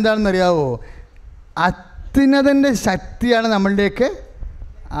സംഭവിക്കുന്നത് എന്താണെന്നറിയാവോ? അത്യുന്നതൻ്റെ ശക്തിയാണ് നമ്മളിലേക്ക്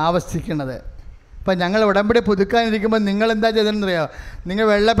ആവശ്യിക്കുന്നത്. ഇപ്പം ഞങ്ങൾ ഉടമ്പടി പുതുക്കാനിരിക്കുമ്പോൾ നിങ്ങൾ എന്താ ചെയ്തതെന്നറിയാമോ? നിങ്ങൾ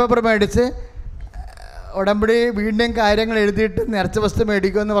വെള്ളപ്പേപ്പർ മേടിച്ച് ഉടമ്പടി വീണ്ടും കാര്യങ്ങൾ എഴുതിയിട്ട് നിറച്ച വസ്തു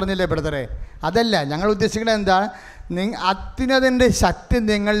മേടിക്കുമെന്ന് പറഞ്ഞില്ലേ ബ്രദറെ? അതല്ല ഞങ്ങൾ ഉദ്ദേശിക്കുന്നത് എന്താണ്? അത്യുന്നതൻ്റെ ശക്തി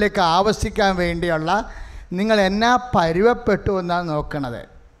നിങ്ങളിലേക്ക് ആവശ്യിക്കാൻ വേണ്ടിയുള്ള നിങ്ങൾ എന്നാ പരുവപ്പെട്ടു എന്നാണ് നോക്കണത്.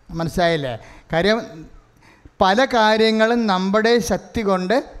 മനസ്സിലായില്ലേ? കാര്യം പല കാര്യങ്ങളും നമ്മുടെ ശക്തി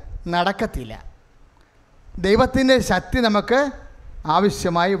കൊണ്ട് നടക്കത്തില്ല. ദൈവത്തിൻ്റെ ശക്തി നമുക്ക്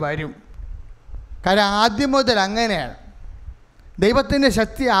ആവശ്യമായി വരും. കാര്യം ആദ്യം മുതൽ അങ്ങനെയാണ്. ദൈവത്തിൻ്റെ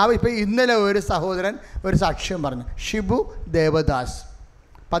ശക്തി ഇപ്പം ഇന്നലെ ഒരു സഹോദരൻ ഒരു സാക്ഷ്യം പറഞ്ഞു, ഷിബു ദേവദാസ്.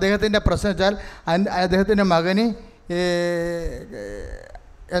 അപ്പം അദ്ദേഹത്തിൻ്റെ പ്രശ്നം വെച്ചാൽ അദ്ദേഹത്തിൻ്റെ മകന്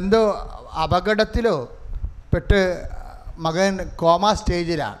എന്തോ അപകടത്തിലോ പെട്ട് മകൻ കോമ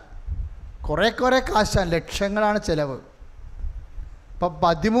സ്റ്റേജിലാണ്. കുറേ കാശാണ്, ലക്ഷങ്ങളാണ് ചിലവ്. അപ്പം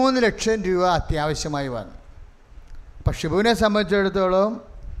 13 ലക്ഷം രൂപ അത്യാവശ്യമായി വന്നു. അപ്പം ഷിബുവിനെ സംബന്ധിച്ചിടത്തോളം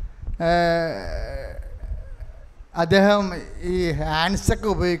അദ്ദേഹം ഈ ഹാൻഡ്സൊക്കെ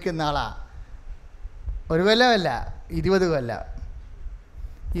ഉപയോഗിക്കുന്ന ആളാണ്. ഒരു കൊല്ലമല്ല, 20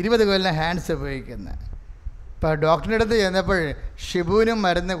 കൊല്ലം ഹാൻഡ്സ് ഉപയോഗിക്കുന്നത്. ഇപ്പോൾ ഡോക്ടറിൻ്റെ അടുത്ത് ചെന്നപ്പോൾ ഷിബുവിനും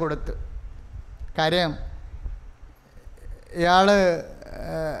മരുന്ന് കൊടുത്തു. കാര്യം ഇയാൾ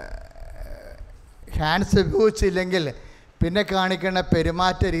ഹാൻഡ്സ് ഉപയോഗിച്ചില്ലെങ്കിൽ പിന്നെ കാണിക്കുന്ന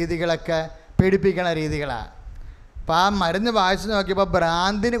പെരുമാറ്റ രീതികളൊക്കെ പേടിപ്പിക്കണ രീതികളാണ്. അപ്പോൾ ആ മരുന്ന് വായിച്ച് നോക്കിയപ്പോൾ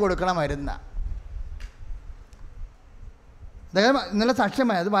ഭ്രാന്തിന് കൊടുക്കണ മരുന്നാണ്. അദ്ദേഹം ഇന്നലെ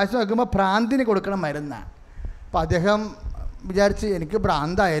സാക്ഷ്യമായി അത് വായിച്ച് നോക്കുമ്പോൾ ഭ്രാന്തിന് കൊടുക്കണ മരുന്നാണ്. അപ്പോൾ അദ്ദേഹം വിചാരിച്ച് എനിക്ക്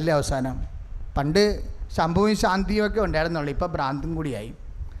ഭ്രാന്തായല്ലേ അവസാനം. പണ്ട് ശംഭുവും ശാന്തിയും ഒക്കെ ഉണ്ടായിരുന്നുള്ളൂ, ഇപ്പോൾ ഭ്രാന്തും കൂടിയായി.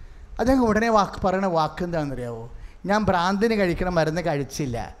 അദ്ദേഹം ഉടനെ പറയണ വാക്ക് എന്താണെന്നറിയാവോ? ഞാൻ ഭ്രാന്തിന് കഴിക്കണ മരുന്ന്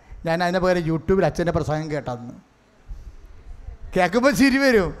കഴിച്ചില്ല, ഞാൻ അതിന് പകരം യൂട്യൂബിൽ അച്ഛൻ്റെ പ്രസംഗം കേട്ടതെന്ന്. കേൾക്കുമ്പോൾ ചിരി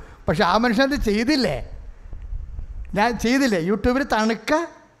വരും, പക്ഷെ ആ മനുഷ്യൻ അത് ചെയ്തില്ലേ. ഞാൻ ചെയ്തില്ലേ, യൂട്യൂബിൽ തണുക്ക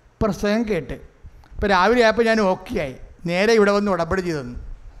പ്രസംഗം കേട്ട്. ഇപ്പോൾ രാവിലെ ആയപ്പോൾ ഞാൻ ഓക്കെ ആയി. നേരെ ഇവിടെ വന്ന് ഉടമ്പടി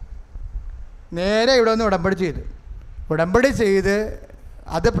ചെയ്തു. ഉടമ്പടി ചെയ്ത്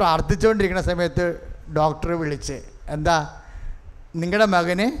അത് പ്രാർത്ഥിച്ചുകൊണ്ടിരിക്കുന്ന സമയത്ത് ഡോക്ടർ വിളിച്ച്, എന്താ നിങ്ങളുടെ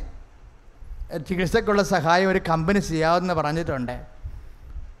മകന് ചികിത്സക്കുള്ള സഹായം ഒരു കമ്പനി ചെയ്യാമെന്ന് പറഞ്ഞിട്ടുണ്ട്.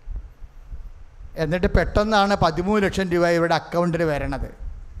 എന്നിട്ട് പെട്ടെന്നാണ് 13 ലക്ഷം രൂപ ഇവരുടെ അക്കൗണ്ടിൽ വരണത്.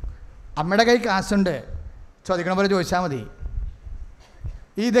 അമ്മയുടെ കൈ കാശുണ്ട്, ചോദിക്കണ പോലെ ചോദിച്ചാൽ മതി.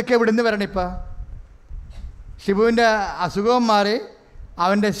 ഇതൊക്കെ ഇവിടുന്ന് വരണം. ഇപ്പം ഷിബുവിൻ്റെ അസുഖവും മാറി,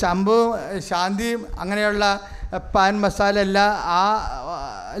 അവൻ്റെ ശംഭുവും ശാന്തിയും അങ്ങനെയുള്ള പാൻ മസാല എല്ലാ ആ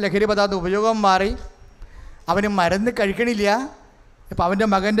ലഹരി പദാർത്ഥ ഉപയോഗം മാറി, അവന് മരുന്ന് കഴിക്കണില്ല. ഇപ്പം അവൻ്റെ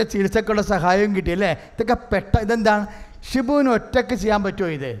മകൻ്റെ ചികിത്സക്കുള്ള സഹായവും കിട്ടിയല്ലേ. ഇതൊക്കെ ഇതെന്താണ്? ഷിബുവിന് ഒറ്റയ്ക്ക് ചെയ്യാൻ പറ്റുമോ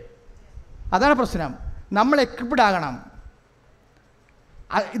ഇത്? അതാണ് പ്രശ്നം. നമ്മൾ എക്വിപ്ഡ് ആകണം.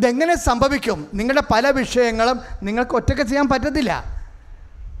 ഇതെങ്ങനെ സംഭവിക്കും? നിങ്ങളുടെ പല വിഷയങ്ങളും നിങ്ങൾക്ക് ഒറ്റയ്ക്ക് ചെയ്യാൻ പറ്റത്തില്ല.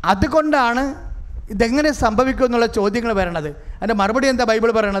 അതുകൊണ്ടാണ് ഇതെങ്ങനെ സംഭവിക്കും എന്നുള്ള ചോദ്യങ്ങൾ വരണത്. അതിൻ്റെ മറുപടി എന്താ ബൈബിൾ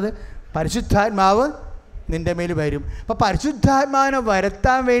പറയണത്? പരിശുദ്ധാത്മാവ് നിൻ്റെ മേൽ വരും. അപ്പോൾ പരിശുദ്ധാത്മാവിനെ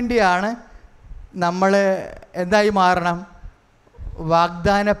വരുത്താൻ വേണ്ടിയാണ് നമ്മൾ എന്തായി മാറണം?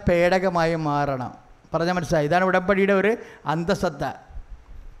 വാഗ്ദാന പേടകമായി മാറണം. പറഞ്ഞാൽ മനസ്സിലായി? ഇതാണ് ഉടമ്പടിയുടെ ഒരു അന്തസത്ത.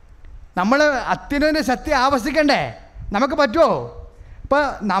 നമ്മൾ അത്യുന്നത ശക്തി ആവശ്യിക്കണ്ടേ? നമുക്ക് പറ്റുമോ? ഇപ്പോൾ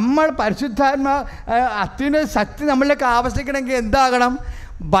നമ്മൾ അത്യുന്നത ശക്തി നമ്മളിലേക്ക് ആവശ്യിക്കണമെങ്കിൽ എന്താകണം?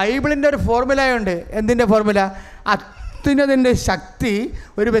 ബൈബിളിൻ്റെ ഒരു ഫോർമുലയുണ്ട്. എന്തിൻ്റെ ഫോർമുല? അത്യുന്നതിൻ്റെ ശക്തി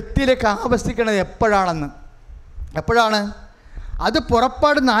ഒരു വ്യക്തിയിലേക്ക് ആവശ്യിക്കണത് എപ്പോഴാണ്? അത്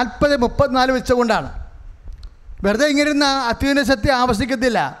പുറപ്പാട് 40-34 വെച്ചുകൊണ്ടാണ്. വെറുതെ ഇങ്ങനെ ഇരുന്ന അത്യുന്നത ശക്തി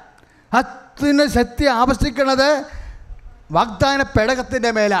ആവശ്യിക്കത്തില്ല. അത്യുന്നത ശക്തി ആവശ്യിക്കണത് വാഗ്ദാന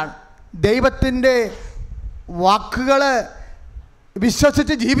പേടകത്തിൻ്റെ മേലാണ്. ദൈവത്തിൻ്റെ വാക്കുകൾ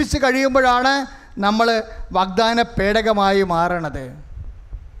വിശ്വസിച്ച് ജീവിച്ച് കഴിയുമ്പോഴാണ് നമ്മൾ വാഗ്ദാന പേടകമായി മാറണത്.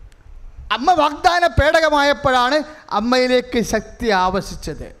 അമ്മ വാഗ്ദാന പേടകമായപ്പോഴാണ് അമ്മയിലേക്ക് ശക്തി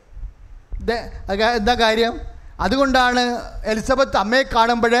ആവശ്യിച്ചത്. എന്താ കാര്യം? അതുകൊണ്ടാണ് എലിസബത്ത് അമ്മയെ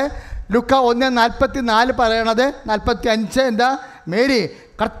കാണുമ്പോൾ ലുക്ക 1:44 പറയണത്. 45 എന്താ? മേരി,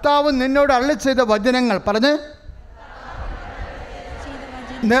 കർത്താവ് നിന്നോട് അരുളി ചെയ്ത വചനങ്ങൾ പറഞ്ഞ്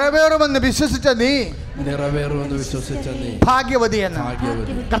നിറവേറുമെന്ന് വിശ്വസിച്ച നീ നിറവേറുമെന്ന് വിശ്വസിച്ച നീ ഭാഗ്യവതിയെന്ന്.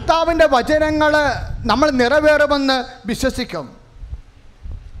 കർത്താവിൻ്റെ വചനങ്ങൾ നമ്മൾ നിറവേറുമെന്ന് വിശ്വസിക്കും.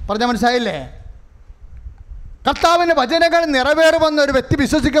 പറഞ്ഞാൽ മനസ്സിലായില്ലേ? കർത്താവിൻ്റെ വചനങ്ങൾ നിറവേറുമെന്ന് ഒരു വ്യക്തി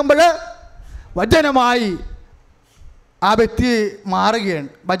വിശ്വസിക്കുമ്പോൾ വചനമായി ആ വ്യക്തി മാറുകയാണ്.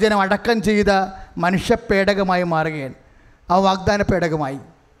 വചനം അടക്കം ചെയ്ത മനുഷ്യപേടകമായി മാറുകയാണ്. ആ വാഗ്ദാന പേടകമായി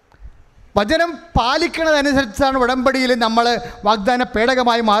വചനം പാലിക്കുന്നതനുസരിച്ചാണ് ഉടമ്പടിയിൽ നമ്മൾ വാഗ്ദാന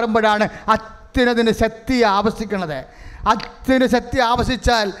പേടകമായി മാറുമ്പോഴാണ് അത്യുന്നതിൻ്റെ ശക്തി ആവശ്യിക്കുന്നത്. അത്യുന്ന ശക്തി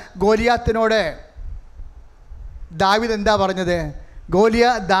ആവശ്യിച്ചാൽ ഗോലിയാത്തിനോട് ദാവീദ് എന്താ പറഞ്ഞത്?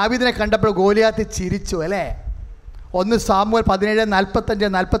 ദാവീദിനെ കണ്ടപ്പോൾ ഗോലിയാത്ത് ചിരിച്ചു അല്ലേ? 1 സാമുവേൽ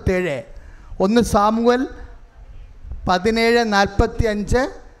 17:45-47. 1 സാമുവേൽ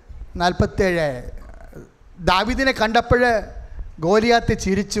 17:45-47. ദാവീദിനെ കണ്ടപ്പോൾ ഗോലിയാത്ത്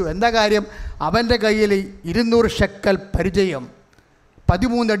ചിരിച്ചു. എന്താ കാര്യം? അവൻ്റെ കയ്യിൽ 200 ഷെക്കൽ പരിചയം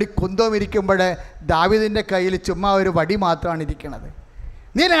 13 അടി കുന്തവും ഇരിക്കുമ്പോൾ ദാവീദിൻ്റെ കയ്യിൽ ചുമ്മാ ഒരു വടി മാത്രമാണ് ഇരിക്കുന്നത്.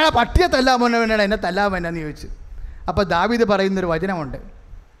 നീ എന്നെ പട്ടിയെ തല്ലാമെന്നാണ് എന്നെ തല്ലാമെന്നു ചോദിച്ചു. അപ്പോൾ ദാവീദ് പറയുന്നൊരു വചനമുണ്ട്,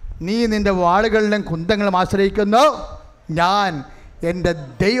 നീ നിൻ്റെ വാളുകളിലും കുന്തങ്ങളും ആശ്രയിക്കുന്നു, ഞാൻ എൻ്റെ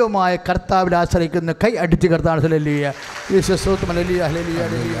ദൈവമായ കർത്താവിൽ ആശ്രയിക്കുന്നു. കൈ അടിച്ച് കർത്താവ് ഹല്ലേലൂയ യേശുസ്തോത്രം ഹല്ലേലൂയ ഹല്ലേലൂയ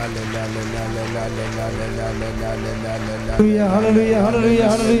ഹല്ലേലൂയ ഹല്ലേലൂയ ഹല്ലേലൂയ ഹല്ലേലൂയ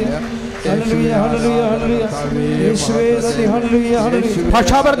ഹല്ലേലൂയ ഹല്ലേലൂയ യേശുവേ നന്ദി ഹല്ലേലൂയ ഹല്ലേലൂയ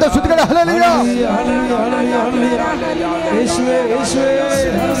ഭാഷാപരത സ്തുതികളെ ഹല്ലേലൂയ ഹല്ലേലൂയ ഹല്ലേലൂയ ഹല്ലേലൂയ യേശുവേ യേശുവേ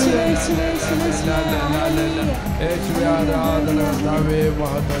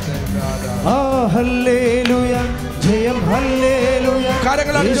ഹല്ലേലൂയ ജയം ഹല്ലേലൂയ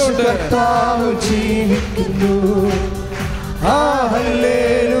കർത്താവ് ജീവിക്കുന്നു.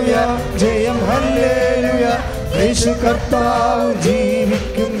 ഹല്ലേലൂയ ജയം ഹല്ലേലൂയ യേശു കർത്താവ്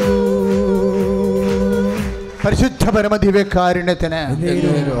ജീവിക്കുന്നു. പരിശുദ്ധ പരമദിവ്യകാരുണ്യത്തിന്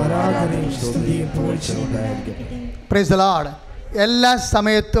പ്രൈസ് ദി ലോർഡ്. എല്ലാ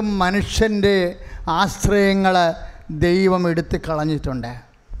സമയത്തും മനുഷ്യൻ്റെ ആശ്രയങ്ങൾ ദൈവം എടുത്ത് കളഞ്ഞിട്ടുണ്ട്.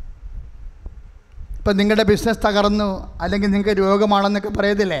 ഇപ്പം നിങ്ങളുടെ ബിസിനസ് തകർന്നു, അല്ലെങ്കിൽ നിങ്ങൾക്ക് രോഗമാണെന്നൊക്കെ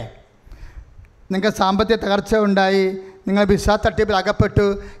പറയത്തില്ലേ? നിങ്ങൾക്ക് സാമ്പത്തിക തകർച്ച ഉണ്ടായി, നിങ്ങൾ വിസ തട്ടിപ്പിൽ അകപ്പെട്ടു,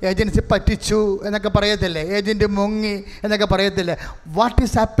 ഏജൻസി പറ്റിച്ചു എന്നൊക്കെ പറയത്തില്ലേ? ഏജൻറ്റ് മുങ്ങി എന്നൊക്കെ പറയത്തില്ലേ? What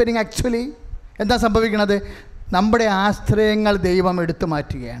is happening actually? എന്താ സംഭവിക്കുന്നത്? നമ്മുടെ ആശ്രയങ്ങൾ ദൈവം എടുത്തു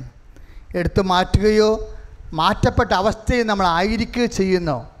മാറ്റുകയാണ്. എടുത്തു മാറ്റുകയോ മാറ്റപ്പെട്ട അവസ്ഥയിൽ നമ്മൾ ആയിരിക്കുകയോ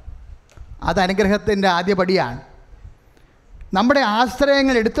ചെയ്യുന്നോ, അത് അനുഗ്രഹത്തിൻ്റെ ആദ്യപടിയാണ്. നമ്മുടെ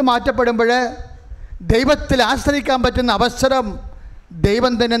ആശ്രയങ്ങൾ എടുത്തു മാറ്റപ്പെടുമ്പോൾ ദൈവത്തിൽ ആശ്രയിക്കാൻ പറ്റുന്ന അവസരം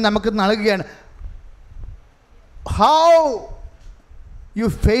ദൈവം തന്നെ നമുക്ക് നൽകുകയാണ്. ഹൗ യു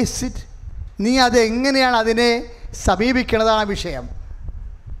ഫേസ് ഇറ്റ്, നീ അത് എങ്ങനെയാണ് അതിനെ സമീപിക്കുന്നതാണ് വിഷയം.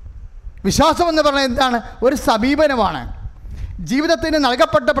 വിശ്വാസം എന്ന് പറഞ്ഞാൽ എന്താണ്? ഒരു സമീപനമാണ്. ജീവിതത്തിന്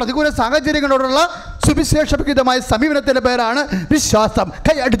നൽകപ്പെട്ട പ്രതികൂല സാഹചര്യങ്ങളോടുള്ള സുവിശേഷവിഹിതമായ സമീപനത്തിൻ്റെ പേരാണ് വിശ്വാസം.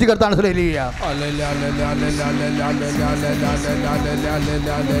 കൈ അടിച്ച് കർത്താണ് ഹല്ലേലൂയ.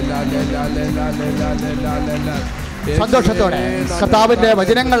 സന്തോഷത്തോടെ കർത്താവിൻ്റെ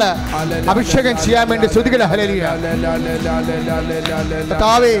വചനങ്ങൾ അഭിഷേകം ചെയ്യാൻ വേണ്ടി സ്തുതിക്കട്ടെ. ഹല്ലേലൂയ.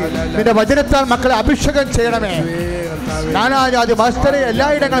 കർത്താവേ, നിന്റെ വചനത്താൽ മക്കളെ അഭിഷേകം ചെയ്യണമേ. നാനാജാതി മസ്തരെ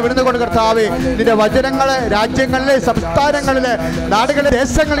എല്ലായിടങ്ങളും വിടുന്നുകൊണ്ട് കർത്താവേ, നിന്റെ വചനങ്ങൾ രാജ്യങ്ങളിലെ, സംസ്ഥാനങ്ങളിലെ, നാടുകളിലെ,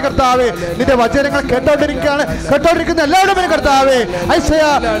 ദേശങ്ങളിൽ കർത്താവേ, നിന്റെ വചനങ്ങൾ കേട്ടോണ്ടിരിക്കുന്ന എല്ലാവരും കർത്താവേ, ഐസയ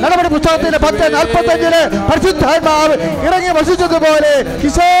നടപടി പുസ്തകത്തിന്റെ 10:45 പരിശുദ്ധാത്മാവ് ഇറങ്ങി വസിച്ചതുപോലെ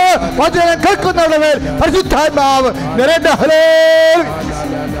ഈശോ വചനം കേൾക്കുന്നവരുടെ മേൽ പരിശുദ്ധാത്മാവ് നിറയട്ടെ. ഹല്ലേലൂയ.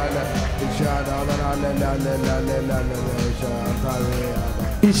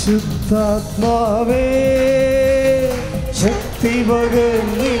 വിശുദ്ധാത്മാവേ ശക്തി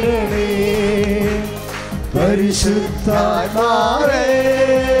പകർന്നിടണേ, പരിശുദ്ധാത്മാവേ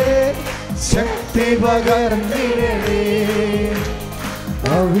ശക്തി പകർന്നിടണേ.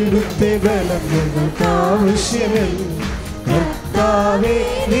 അവിടുത്തെ ബലം ഞങ്ങൾക്ക് ആവശ്യമില്ല കർത്താവേ,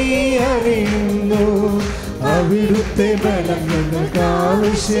 നീ അറിയുന്നു. അവിടുത്തെ ബലം ഞങ്ങൾക്ക്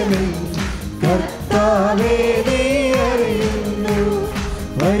ആവശ്യമില്ല കർത്താവേ, നീ അറിയുന്നു.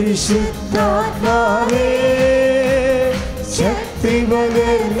 പരിശുദ്ധാത്മാവേ ശക്തി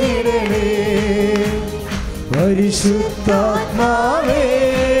പകർന്നിടണേ, പരിശുദ്ധാത്മാവേ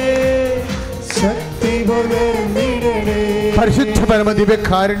ശക്തി പകർന്നിടണേ. പരിശുദ്ധ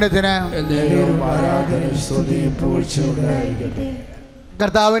പരമദിവ്യകാരുണ്യത്തിന്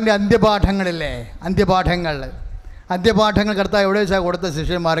കർത്താവിൻ്റെ അന്ത്യപാഠങ്ങളില്ലേ, അന്ത്യപാഠങ്ങൾ കർത്താവ് എവിടെ വെച്ചാൽ കൊടുത്ത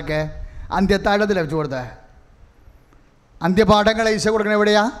ശിഷ്യന്മാർക്ക്? അന്ത്യത്താഴത്തിൽ വെച്ച് കൊടുത്തത്. അന്ത്യപാഠങ്ങൾ ഈശോ കൊടുക്കണത്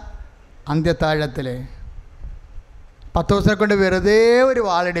എവിടെയാ? അന്ത്യത്താഴത്തിൽ. പത്രോസിനെ കൊണ്ട് വെറുതെ ഒരു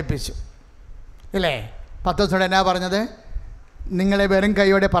വാളെടുപ്പിച്ചു ഇല്ലേ? പത്രോസിനോട് എന്നാ പറഞ്ഞത്? നിങ്ങളെ വെറും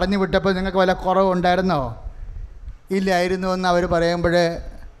കൈയോടെ പറഞ്ഞു വിട്ടപ്പോൾ നിങ്ങൾക്ക് വല്ല കുറവുണ്ടായിരുന്നോ? ഇല്ലായിരുന്നു എന്ന് അവർ പറയുമ്പോൾ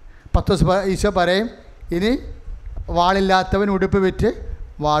ഈശോ പറയും, ഇനി വാളില്ലാത്തവൻ ഉടുപ്പ് വിറ്റ്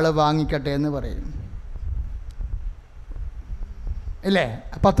വാള് വാങ്ങിക്കട്ടെ എന്ന് പറയും. ഇല്ലേ?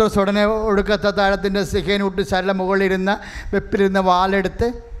 പത്രോസ് ഉടനെ ഒടുക്കത്തെ താഴത്തിൻ്റെ സിഹേനൂട്ട് ശരല മുകളിലിരുന്ന വെപ്പിലിരുന്ന വാളെടുത്ത്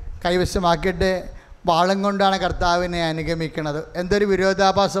കൈവശമാക്കിയിട്ട് വാളും കൊണ്ടാണ് കർത്താവിനെ അനുഗമിക്കുന്നത്. എന്തൊരു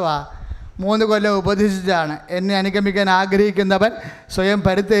വിരോധാഭാസമാണ്! 3 കൊല്ലം ഉപദേശിച്ചാണ് എന്നെ അനുഗമിക്കാൻ ആഗ്രഹിക്കുന്നവൻ സ്വയം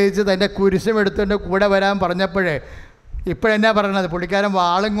പരിത്യജിച്ച് തൻ്റെ കുരിശും എടുത്തുകൊണ്ട് കൂടെ വരാൻ പറഞ്ഞപ്പോഴേ ഇപ്പോഴെന്നാ പറയണത്? പുള്ളിക്കാരൻ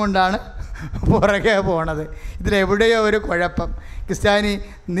വാളും കൊണ്ടാണ് പുറകെ പോണത്. ഇതിലെവിടെയോ ഒരു കുഴപ്പം. ക്രിസ്ത്യാനി,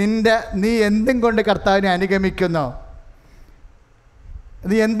 നീ എന്തും കൊണ്ട് കർത്താവിനെ അനുഗമിക്കുന്നോ?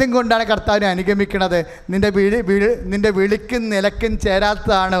 നീ എന്തും കൊണ്ടാണ് കർത്താവിനെ അനുഗമിക്കണത്? നിൻ്റെ വിളിക്കും നിലക്കും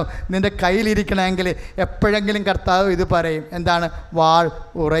ചേരാത്തതാണോ നിൻ്റെ കയ്യിലിരിക്കണമെങ്കിൽ എപ്പോഴെങ്കിലും കർത്താവ് ഇത് പറയും. എന്താണ്? വാൾ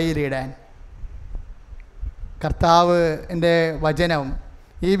ഉറയിലിടാൻ. കർത്താവിൻ്റെ വചനം,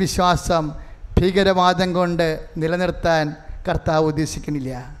 ഈ വിശ്വാസം ഭീകരവാദം കൊണ്ട് നിലനിർത്താൻ കർത്താവ്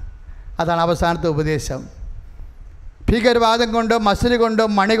ഉദ്ദേശിക്കുന്നില്ല. അതാണ് അവസാനത്തെ ഉപദേശം. ഭീകരവാദം കൊണ്ടോ മസിൽ കൊണ്ടോ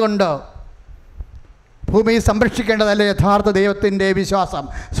മണി കൊണ്ടോ ഭൂമി സംരക്ഷിക്കേണ്ടതല്ല യഥാർത്ഥ ദൈവത്തിൻ്റെ വിശ്വാസം.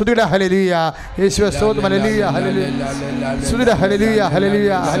 സ്തുതിയുടെ ഹല്ലേലൂയ, യേശുവേ സ്തോത്രം, ഹല്ലേലൂയ ഹല്ലേലൂയ, സ്തുതിയുടെ ഹല്ലേലൂയ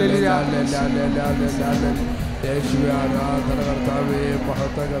ഹല്ലേലൂയ ഹല്ലേലൂയ, യേശുവേ ആരാധന കർത്താവേ,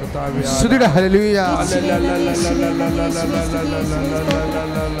 മഹത്വ കർത്താവേ, സ്തുതിയുടെ ഹല്ലേലൂയ.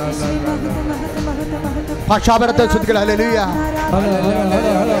 ഭാഷാപരത്തെ സ്തുതികൾ ഹല്ലേലൂയ.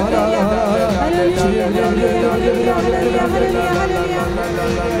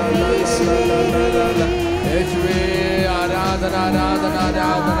 യേശുവേ ആരാധന ആരാധന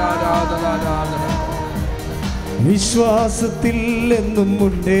ആരാധന ആരാധന ആരാധന. വിശ്വാസത്തിൽ എന്നും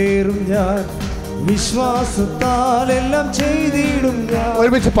മുന്നേറും ഞാൻ, വിശ്വാസത്താൽ എല്ലാം ചെയ്തിടും ഞാൻ.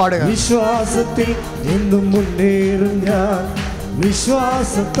 ഒരുമിച്ച് പാടുക. വിശ്വാസത്തിൽ എന്നും മുന്നേറും ഞാൻ,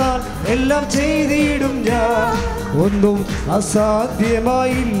 വിശ്വാസത്താൽ എല്ലാം ചെയ്തിടും ഞാൻ. ഒന്നും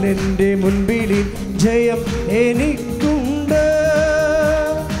അസാധ്യമായില്ല എൻ്റെ മുൻപിൽ, ജയം എനിക്കുണ്ട്.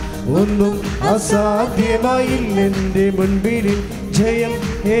 ഒന്നും അസാധ്യമായില്ല എൻ്റെ മുൻപിൽ, ജയം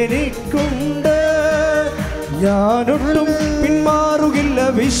എനിക്കുണ്ട്. ഞാനൊട്ടും പിന്മാറുകില്ല,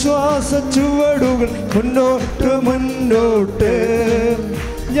 വിശ്വാസ ചുവടുകൾ മുന്നോട്ട് മുന്നോട്ട്.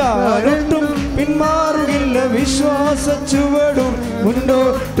 ഞാനൊട്ടും പിന്മാറുകില്ല, വിശ്വാസ ചുവടുകൾ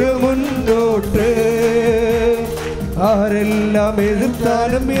മുന്നോട്ട് മുന്നോട്ട്. ആരെല്ലാം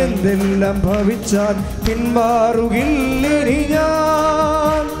എതിർത്താലും എന്തെല്ലാം ഭവിച്ചാൽ പിന്മാറുകില്ലിനി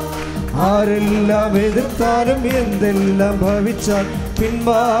ഞാൻ. ആരെല്ലാം എതിർത്താലും എന്തെല്ലാം ഭവിച്ചാൽ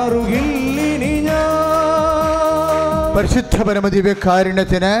പിന്മാറുകില്ലിനി ഞാൻ. പരിശുദ്ധ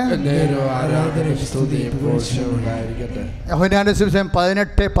പരമദിവ്യകാരുണ്യത്തിന് യോഹന്നാന്റെ സുവിശേഷം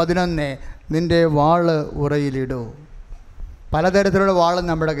 18:11 നിന്റെ വാള് ഉറയിലിടൂ. പലതരത്തിലുള്ള വാളും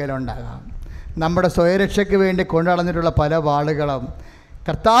നമ്മുടെ കയ്യിലുണ്ടാകാം. നമ്മുടെ സ്വയരക്ഷയ്ക്ക് വേണ്ടി കൊണ്ടുനടന്നിട്ടുള്ള പല വാളുകളും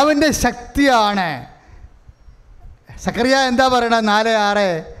കർത്താവിൻ്റെ ശക്തിയാണ്. സക്കറിയ എന്താ പറയണത്? 4:6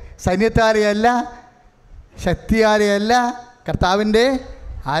 സൈന്യത്താലെയല്ല, ശക്തിയാലെയല്ല, കർത്താവിൻ്റെ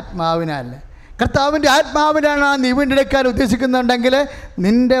ആത്മാവിനല്ല. കർത്താവിൻ്റെ ആത്മാവിനാണ് നീ വീണ്ടെടുക്കാൻ ഉദ്ദേശിക്കുന്നുണ്ടെങ്കിൽ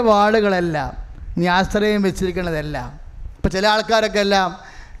നിൻ്റെ വാളുകളെല്ലാം നീ ആശ്രയം വെച്ചിരിക്കുന്നതെല്ലാം. ഇപ്പോൾ ചില ആൾക്കാരൊക്കെ എല്ലാം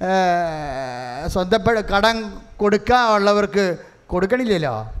സ്വന്തം കടം കൊടുക്കാനുള്ളവർക്ക്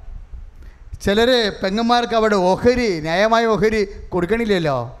കൊടുക്കണില്ലല്ലോ. ചിലർ പെങ്ങന്മാർക്ക് അവിടെ ന്യായമായ ഓഹരി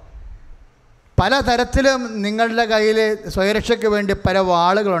കൊടുക്കണില്ലല്ലോ. പലതരത്തിലും നിങ്ങളുടെ കയ്യിൽ സ്വയരക്ഷയ്ക്ക് വേണ്ടി പല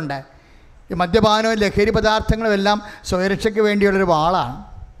വാളുകളുണ്ട്. ഈ മദ്യപാനവും ലഹരി പദാർത്ഥങ്ങളും എല്ലാം സ്വയരക്ഷയ്ക്ക് വേണ്ടിയുള്ളൊരു വാളാണ്.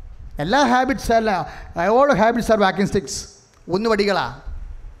 എല്ലാ ഹാബിറ്റ്സ് അല്ല, all habits are walking sticks. ഒന്നുവടികളാണ്.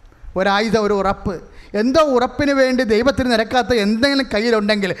 ഒരായുധം, ഒരു ഉറപ്പ്. എന്തോ ഉറപ്പിന് വേണ്ടി ദൈവത്തിന് നിരക്കാത്ത എന്തെങ്കിലും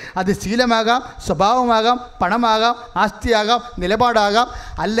കയ്യിലുണ്ടെങ്കിൽ അത് ശീലമാകാം, സ്വഭാവമാകാം, പണമാകാം, ആസ്തിയാകാം, നിലപാടാകാം,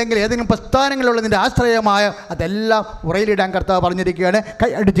 അല്ലെങ്കിൽ ഏതെങ്കിലും പ്രസ്ഥാനങ്ങളിലുള്ള നിൻ്റെ ആശ്രയമായ അതെല്ലാം ഉറയിലിടാൻ കർത്താവ് പറഞ്ഞിരിക്കുകയാണ്.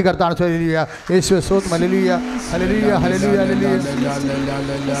 കൈ അടിച്ച് കർത്താവ് ഹല്ലേലൂയ, യേശുവേ സ്തോത്രം, ഹല്ലേലൂയ ഹല്ലേലൂയ ഹല്ലേലൂയ ഹല്ലേലൂയ.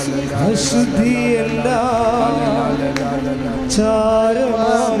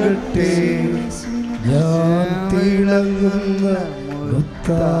 ചാരമാകട്ടെ ഞാൻ തിളങ്ങുന്ന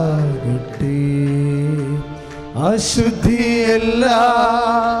മുത്താകട്ടെ. അശുദ്ധിയെല്ലാം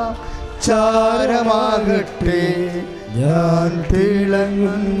ചാരമാകട്ടെ ഞാൻ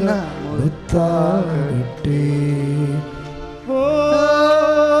തിളങ്ങുന്ന മുത്താകട്ടെ. ഓ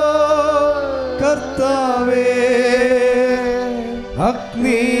കർത്താവേ,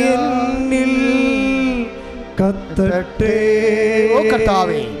 അഗ്നി എന്നിൽ കത്തട്ടെ. ഓ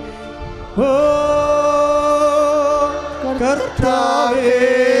കർത്താവേ, ഓ കർത്താവേ,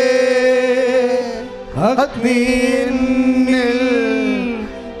 അഗ്നി എന്നിൽ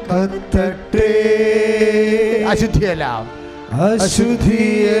കത്തട്ടെ. അശുദ്ധിയെല്ലാം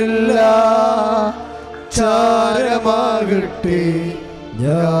അശുദ്ധിയെല്ലാം ചാരമാകട്ടെ,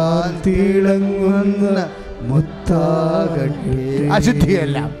 ഞാൻ തിളങ്ങുന്ന മുത്താകട്ടെ.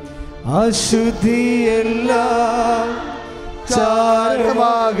 അശുദ്ധിയെല്ലാം അശുദ്ധിയെല്ലാം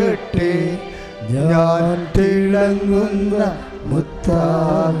ചാരമാകട്ടെ, ഞാൻ തിളങ്ങുന്ന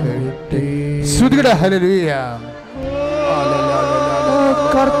മുത്താകട്ടെ. സ്തുതിക്കട്ടെ. ഹല്ലേലൂയ.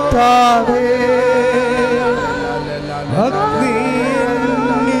 കർത്താവേ,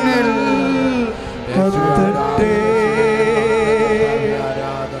 അഗ്നിയിൽ കത്തട്ടെ.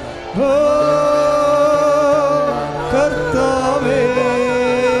 ഓ കർത്താവേ,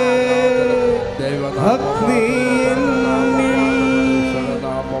 അഗ്നിയിൽ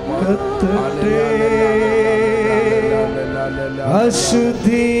കത്തട്ടെ.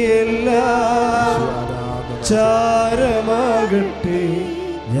 അശുദ്ധിയെല്ലാം ചാരമാകട്ടെ,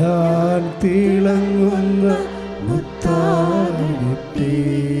 ഞാൻ തിളങ്ങുന്ന മുത്താകട്ടെ.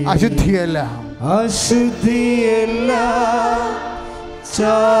 അശുദ്ധിയെല്ലാം അശുദ്ധിയെല്ലാം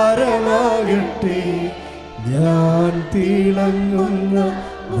ചാരമാകട്ടെ, ഞാൻ തിളങ്ങുന്ന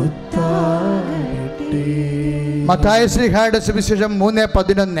മുത്താകട്ടെ. മത്തായി ശ്ലീഹായുടെ സുവിശേഷം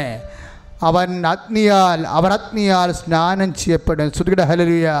 3:11. അവർ അഗ്നിയാൽ സ്നാനം ചെയ്യപ്പെടും. സ്തുതിക്കട്ടെ.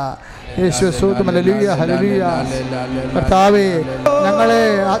 ഹല്ലേലൂയ. യേശുവേ സ്തോത്രം. ഹല്ലേലൂയ, ഹല്ലേലൂയ. കർത്താവേ, ഞങ്ങളെ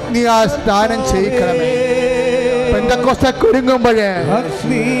അഗ്നിയാൽ സ്നാനം ചെയ്യിക്കണമേ. പെന്തക്കോസ്താക്കൊരുങ്ങുമ്പോഴേ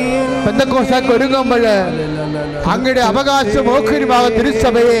അങ്ങയുടെ അവകാശം ഓഹരിഭാഗ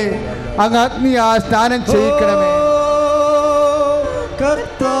തിരുസഭയെ അങ്ങ് അഗ്നിയാൽ സ്നാനം ചെയ്യിക്കണമേ.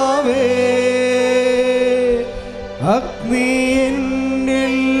 കർത്താവേ, അഗ്നിയിൽ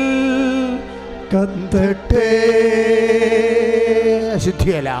കത്തട്ടെ.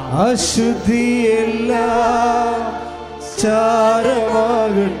 അശുദ്ധിയെല്ലാം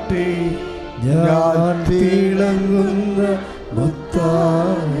ചാരമാകട്ടെ, ഞാൻ തിളങ്ങുന്ന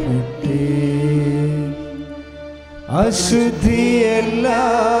മുത്താകട്ടെ.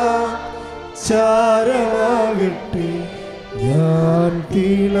 അശുദ്ധിയെല്ലാം ചാരമാകട്ടെ, ഞാൻ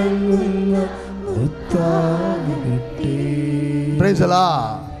തിളങ്ങുന്ന മുത്താകട്ടെ. Praise the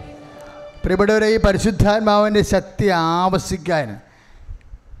Lord. പ്രിയപ്പെട്ടവരെ, ഈ പരിശുദ്ധാത്മാവിൻ്റെ ശക്തി ആവസിക്കാൻ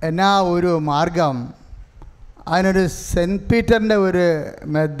എന്നാ ഒരു മാർഗം? അതിനൊരു സെൻറ്റ് പീറ്ററിൻ്റെ ഒരു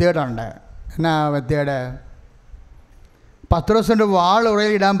മെത്തേഡുണ്ട്. എന്നാ മെത്തേഡ്? പത്രോസിൻ്റെ വാൾ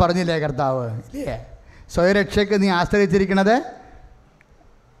ഉറയിലിടാൻ പറഞ്ഞില്ലേ കർത്താവ്? ഇല്ലേ? സ്വയരക്ഷയ്ക്ക് നീ ആശ്രയിച്ചിരിക്കണത്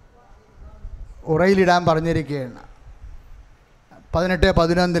ഉറയിലിടാൻ പറഞ്ഞിരിക്കുകയാണ്.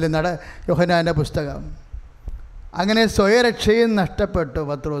 18:11 യോഹന്നാൻ്റെ പുസ്തകം. അങ്ങനെ സ്വയരക്ഷയും നഷ്ടപ്പെട്ടു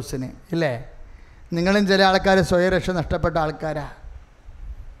പത്രോസിന്. ഇല്ലേ? നിങ്ങളും ചില ആൾക്കാർ സ്വയരക്ഷ നഷ്ടപ്പെട്ട ആൾക്കാരാ.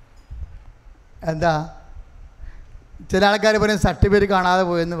 എന്താ? ചില ആൾക്കാർ പറയും സർട്ടിഫിക്കറ്റ് കാണാതെ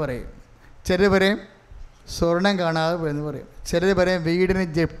പോയെന്ന് പറയും, ചിലർ പറയും സ്വർണം കാണാതെ പോയെന്ന് പറയും, ചിലർ പറയും വീടിന്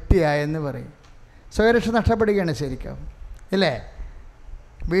ജപ്തിയായെന്ന് പറയും. സ്വയരക്ഷ നഷ്ടപ്പെടുകയാണ് ശരിക്കും. ഇല്ലേ?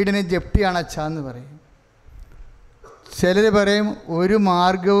 വീടിന് ജപ്തിയാണ് അച്ഛാന്ന് പറയും. ചിലർ പറയും ഒരു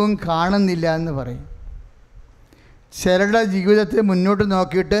മാർഗവും കാണുന്നില്ല എന്ന് പറയും. ചിലരുടെ ജീവിതത്തിൽ മുന്നോട്ട്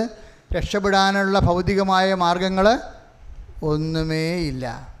നോക്കിയിട്ട് രക്ഷപ്പെടാനുള്ള ഭൗതികമായ മാർഗങ്ങൾ ഒന്നുമേ ഇല്ല.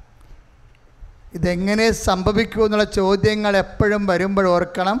 ഇതെങ്ങനെ സംഭവിക്കുമെന്നുള്ള ചോദ്യങ്ങൾ എപ്പോഴും വരുമ്പോൾ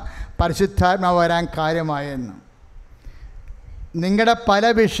ഓർക്കണം പരിശുദ്ധാത്മാവ് വരാൻ കാര്യമായെന്ന്. നിങ്ങളുടെ പല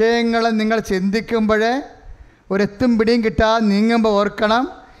വിഷയങ്ങളും നിങ്ങൾ ചിന്തിക്കുമ്പോൾ ഒരെത്തും പിടിയും കിട്ടാതെ നീങ്ങുമ്പോൾ ഓർക്കണം,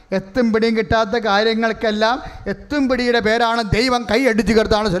 എത്തും പിടിയും കിട്ടാത്ത കാര്യങ്ങൾക്കെല്ലാം എത്തും പിടിയുടെ പേരാണ് ദൈവം കൈ അടിച്ചു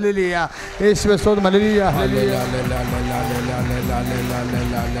കർത്താണ്. ഹല്ലേലൂയ. യേശുവേ സ്തോത്രം. ഹല്ലേലൂയ, ഹല്ലേലൂയ.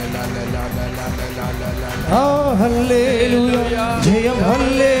 ഹല്ലേലൂയ, ജയം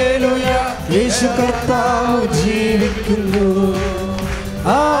ഹല്ലേലൂയ, യേശു കർത്താവ് ജീവിക്കുന്നു.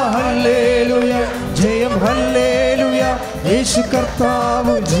 ഹല്ലേലൂയ, ജയം ഹല്ലേലൂയ, യേശു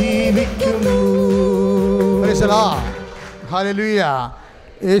കർത്താവ് ജീവിക്കുന്നു. ഹല്ലേലൂയ.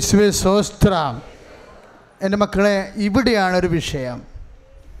 യേശുവേ സ്തോത്രം. എൻ്റെ മക്കളെ, ഇവിടെയാണൊരു വിഷയം.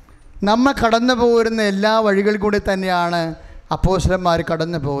 നമ്മൾ കടന്നു പോകുന്ന എല്ലാ വഴികളിൽ കൂടി തന്നെയാണ് അപ്പോസ്തലന്മാർ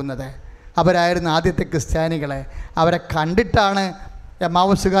കടന്നു പോകുന്നത്. അവരായിരുന്നു ആദ്യത്തെ ക്രിസ്ത്യാനികളെ. അവരെ കണ്ടിട്ടാണ്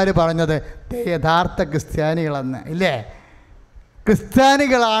എമ്മാവുസുകാർ പറഞ്ഞത് യഥാർത്ഥ ക്രിസ്ത്യാനികളെന്ന്. ഇല്ലേ?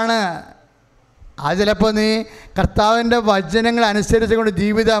 ക്രിസ്ത്യാനികളാണ്. അത് ചിലപ്പോൾ നീ കർത്താവിൻ്റെ വചനങ്ങൾ അനുസരിച്ചുകൊണ്ട്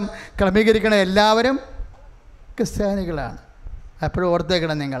ജീവിതം ക്രമീകരിക്കണ എല്ലാവരും ക്രിസ്ത്യാനികളാണ്. എപ്പോഴും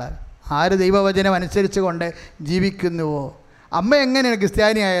ഓർത്തേക്കണം നിങ്ങൾ. ആര് ദൈവവചനം അനുസരിച്ച് കൊണ്ട് ജീവിക്കുന്നുവോ. അമ്മ എങ്ങനെയാണ്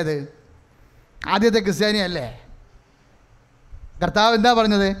ക്രിസ്ത്യാനിയായത്? ആദ്യത്തെ ക്രിസ്ത്യാനിയല്ലേ? കർത്താവ് എന്താ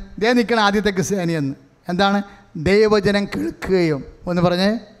പറഞ്ഞത്? ദേ നിൽക്കണം ആദ്യത്തെ ക്രിസ്ത്യാനിയെന്ന്. എന്താണ്? ദൈവവചനം കേൾക്കുകയും ഒന്ന്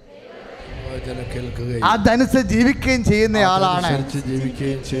പറഞ്ഞേ അതനുസരിച്ച് ജീവിക്കുകയും ചെയ്യുന്ന ആളാണ്.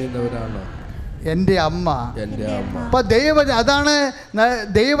 എൻ്റെ അമ്മ. അപ്പം ദൈവവചനം, അതാണ്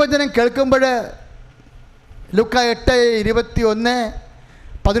ദൈവവചനം കേൾക്കുമ്പോൾ ലൂക്ക 8:21,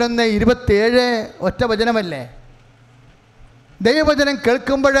 11:27 ഒറ്റ വചനമല്ലേ? ദൈവവചനം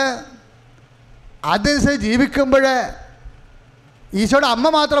കേൾക്കുമ്പോൾ അതനുസരിച്ച് ജീവിക്കുമ്പോൾ ഈശോയുടെ അമ്മ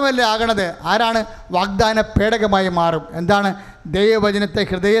മാത്രമല്ലേ ആകണത്, ആരാണ്? വാഗ്ദാന പേടകമായി മാറും. എന്താണ്? ദൈവവചനത്തെ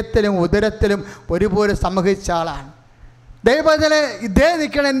ഹൃദയത്തിലും ഉദരത്തിലും ഒരുപോലെ സംവഹിച്ച ആളാണ്. ദൈവവചനം ഇതേ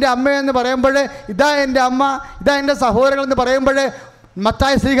നിൽക്കണം എൻ്റെ അമ്മയെന്ന് പറയുമ്പോൾ, ഇതാ എൻ്റെ അമ്മ, ഇതാ എൻ്റെ സഹോദരങ്ങളെന്ന് പറയുമ്പോൾ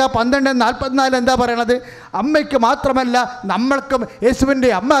മത്തായി ശ്ലീഹ 12:44 എന്താ പറയണത്? അമ്മയ്ക്ക് മാത്രമല്ല നമ്മൾക്കും യേശുവിൻ്റെ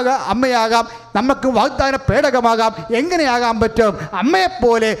അമ്മയാകാം, നമുക്ക് വാഗ്ദാന പേടകമാകാം. എങ്ങനെയാകാൻ പറ്റും?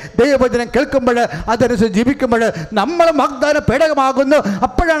 അമ്മയെപ്പോലെ ദൈവവചനം കേൾക്കുമ്പോൾ അതനുസരിച്ച് ജീവിക്കുമ്പോൾ നമ്മൾ വാഗ്ദാന പേടകമാകുന്നു.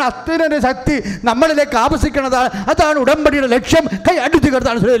 അപ്പോഴാണ് അത്യുന്നത ശക്തി നമ്മളിലേക്ക് ആവശ്യിക്കുന്നതാണ്. അതാണ് ഉടമ്പടിയുടെ ലക്ഷ്യം. കൈ അടിച്ചു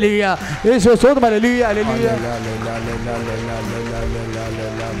കിടത്താണ്.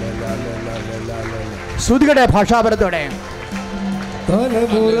 ശ്രുതികളുടെ ഭാഷാപരത്തോടെ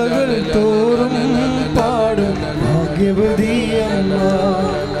തലമുറകൾ തോറും പാടും ഭാഗ്യവതിയമ്മ,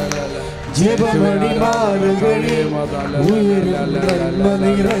 ജപമണിമാലകളിൽ ഉയരും നന്മ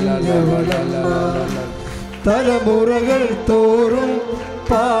നിറഞ്ഞവളമ്മ. തലമുറകൾ തോറും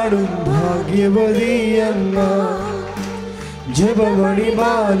പാടും ഭാഗ്യവതിയമ്മ,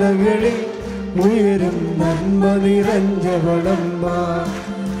 ജപമണിമാലകളിൽ ഉയരും നന്മ നിറഞ്ഞവളമ്മ.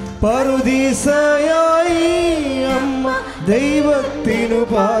 പറുദീസയായി അമ്മ ദൈവത്തിനു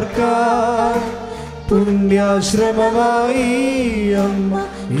പാർക്കാൻ, പുണ്യാശ്രമമായി അമ്മ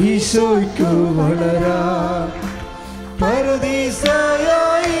ഈശോയ്ക്കു വളരാൻ.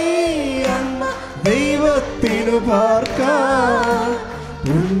 പറുദീസയായി അമ്മ ദൈവത്തിനു പാർക്കാൻ,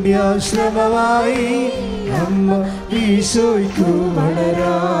 പുണ്യാശ്രമമായി അമ്മ ഈശോയ്ക്കു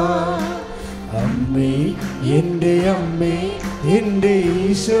വളരാൻ. അമ്മേ എൻ്റെ അമ്മേ, എൻ്റെ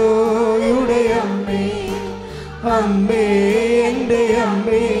ഈശോയുടെ അമ്മേ, അമ്മേ എൻ്റെ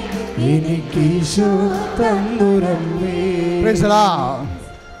അമ്മേ, എനിക്ക് ഈശോ തന്നൊരമ്മേ.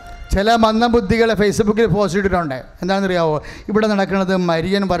 ചില മന്ദബുദ്ധികളെ ഫേസ്ബുക്കിൽ പോസ്റ്റ് ഇട്ടിട്ടുണ്ട്. എന്താണെന്നറിയാവോ? ഇവിടെ നടക്കുന്നത്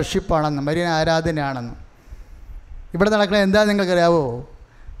മരിയൻ വർഷിപ്പാണെന്ന്, മരിയൻ ആരാധനയാണെന്ന്. ഇവിടെ നടക്കുന്നത് എന്താണെന്ന് നിങ്ങൾക്കറിയാവോ?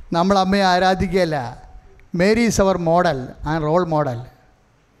 നമ്മൾ അമ്മയെ ആരാധിക്കുകയല്ല. Mary is our model and role model.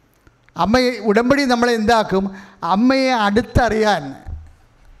 അമ്മയെ ഉടമ്പടി നമ്മളെ എന്താക്കും? അമ്മയെ അടുത്തറിയാൻ.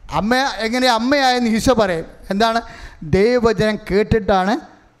 അമ്മ എങ്ങനെ അമ്മയായെന്ന് ഈശോ പറയും. എന്താണ്? ദൈവവചനം കേട്ടിട്ടാണ്,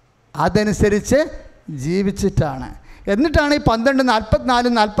 അതനുസരിച്ച് ജീവിച്ചിട്ടാണ്. എന്നിട്ടാണ് ഈ 12:44,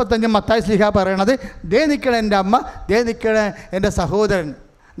 45 മത്തായി ശ്ലീഹ പറയണത്, ദേ നിൽക്കണ എൻ്റെ അമ്മ, ദേ നിൽക്കണ എൻ്റെ സഹോദരൻ.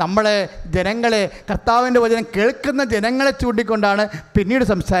 നമ്മളെ ജനങ്ങളെ, കർത്താവിൻ്റെ വചനം കേൾക്കുന്ന ജനങ്ങളെ ചൂണ്ടിക്കൊണ്ടാണ് പിന്നീട്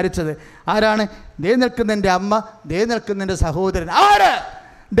സംസാരിച്ചത്. ആരാണ്? ദേ നിൽക്കുന്ന എൻ്റെ അമ്മ, ദേ നിൽക്കുന്ന എൻ്റെ സഹോദരൻ. ആര്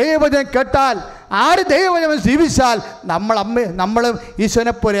ദൈവവചനം കേട്ടാൽ, ആര് ദൈവവചനം ജീവിച്ചാൽ നമ്മൾ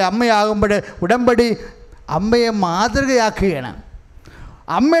ഈശോനെപ്പോലെ അമ്മയാകുമ്പോൾ ഉടമ്പടി അമ്മയെ മാതൃകയാക്കുകയാണ്.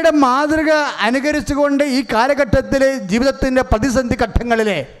 അമ്മയുടെ മാതൃക അനുകരിച്ചുകൊണ്ട് ഈ കാലഘട്ടത്തിലെ ജീവിതത്തിൻ്റെ പ്രതിസന്ധി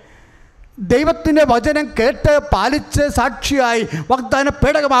ഘട്ടങ്ങളിലെ ദൈവത്തിൻ്റെ വചനം കേട്ട് പാലിച്ച് സാക്ഷിയായി വാഗ്ദാന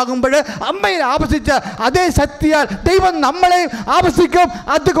പേടകമാകുമ്പോൾ അമ്മയിൽ ആവശ്യിച്ച അതേ ശക്തിയാൽ ദൈവം നമ്മളെ ആവശ്യിക്കും.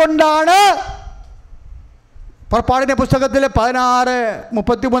 അതുകൊണ്ടാണ് പുറപ്പാടിൻ്റെ പുസ്തകത്തിലെ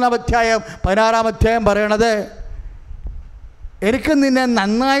 16 അധ്യായം പറയണത്, എനിക്ക് നിന്നെ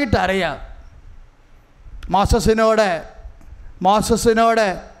നന്നായിട്ടറിയാം. മോസസിനോട്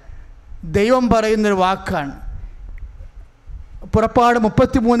ദൈവം പറയുന്നൊരു വാക്കാണ്. പുറപ്പാട്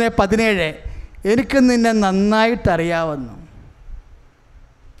 33:17 എനിക്ക് നിന്നെ നന്നായിട്ടറിയാവുന്നു.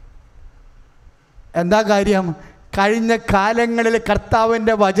 എന്താ കാര്യം? കഴിഞ്ഞ കാലങ്ങളിൽ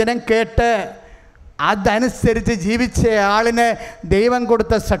കർത്താവിൻ്റെ വചനം കേട്ട് അതനുസരിച്ച് ജീവിച്ച ആളിന് ദൈവം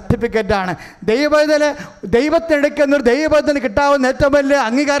കൊടുത്ത സർട്ടിഫിക്കറ്റാണ്. ദൈവത്തിനെടുക്കുന്നൊരു ദൈവത്തിന് കിട്ടാവുന്ന ഏറ്റവും വലിയ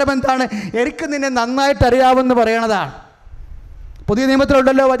അംഗീകാരം എന്താണ്? എനിക്ക് നിന്നെ നന്നായിട്ട് അറിയാമെന്ന് പറയണതാണ്. പുതിയ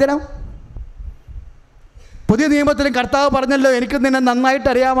നിയമത്തിലുണ്ടല്ലോ വചനം. പുതിയ നിയമത്തിലും കർത്താവ് പറഞ്ഞല്ലോ എനിക്ക് നിന്നെ നന്നായിട്ട്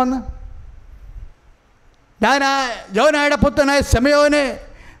അറിയാമെന്ന്. യോനായുടെ പുത്രനായ ശമയോനെ,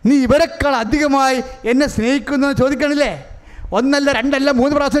 നീ ഇവരെക്കാൾ അധികമായി എന്നെ സ്നേഹിക്കുന്നു എന്ന് ചോദിക്കണില്ലേ? 1 അല്ല 2 അല്ല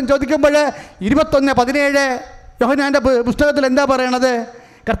 3 പ്രാവശ്യം ചോദിക്കുമ്പോൾ 21:17 യോഹന്നാൻ്റെ പുസ്തകത്തിൽ എന്താ പറയണത്?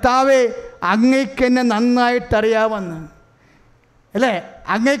 കർത്താവേ, അങ്ങയ്ക്ക് എന്നെ നന്നായിട്ടറിയാമെന്ന്. അല്ലേ?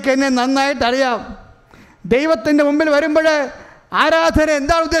 അങ്ങയ്ക്ക് എന്നെ നന്നായിട്ടറിയാം. ദൈവത്തിൻ്റെ മുമ്പിൽ വരുമ്പോൾ ആരാധന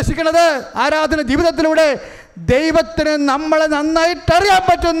എന്താണ് ഉദ്ദേശിക്കുന്നത്? ആരാധന ജീവിതത്തിലൂടെ ദൈവത്തിന് നമ്മളെ നന്നായിട്ട് അറിയാൻ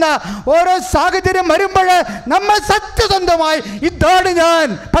പറ്റുന്ന ഓരോ സാഹചര്യം വരുമ്പോൾ നമ്മൾ സത്യസന്ധമായി ഇതാണ് ഞാൻ,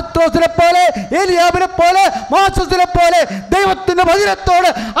 പത്രോസിനെ പോലെ, ഏലിയാവിനെ പോലെ, മോശസിനെ പോലെ ദൈവത്തിൻ്റെ വചനത്തോട്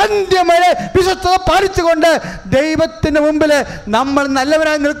അന്ത്യം വരെ വിശ്വസ്തത പാലിച്ചുകൊണ്ട് ദൈവത്തിന് മുമ്പിൽ നമ്മൾ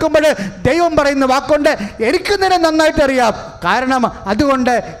നല്ലവരായി നിൽക്കുമ്പോൾ ദൈവം പറയുന്ന വാക്കുകൊണ്ട് എനിക്ക് നിന്നെ നന്നായിട്ട് അറിയാം, കാരണം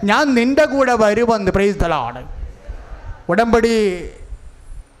അതുകൊണ്ട് ഞാൻ നിൻ്റെ കൂടെ വരുമെന്ന്. Praise the Lord. ഉടമ്പടി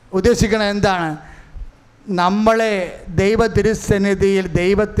ഉദ്ദേശിക്കുന്നത് എന്താണ്? നമ്മളെ ദൈവ തിരുസന്നിധിയിൽ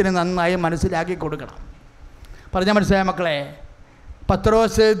ദൈവത്തിന് നന്നായി മനസ്സിലാക്കി കൊടുക്കണം. പറഞ്ഞാൽ മനസ്സിലായ മക്കളെ,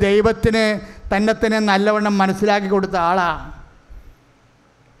 പത്രോസ് ദൈവത്തിന് തന്നെ നല്ലവണ്ണം മനസ്സിലാക്കി കൊടുത്ത ആളാണ്.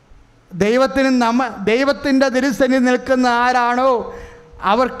 ദൈവത്തിൻ്റെ തിരുസന്നിധി നിൽക്കുന്ന ആരാണോ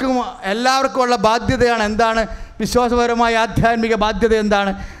അവർക്കും എല്ലാവർക്കും ഉള്ള ബാധ്യതയാണ് എന്താണ്? വിശ്വാസപരമായ ആധ്യാത്മിക ബാധ്യത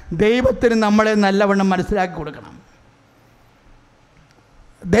എന്താണ്? ദൈവത്തിന് നമ്മളെ നല്ലവണ്ണം മനസ്സിലാക്കി കൊടുക്കണം.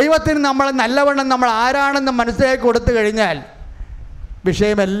 ദൈവത്തിന് നമ്മളെ നല്ലവണ്ണം നമ്മൾ ആരാണെന്ന് മനസ്സിലാക്കി കൊടുത്തു കഴിഞ്ഞാൽ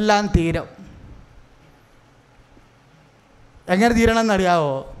വിഷയമെല്ലാം തീരും. എങ്ങനെ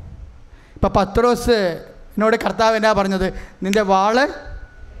തീരണമെന്നറിയാവോ? ഇപ്പം പത്രോസ് എന്നോട് കർത്താവ് എന്നാ പറഞ്ഞത്? നിൻ്റെ വാള്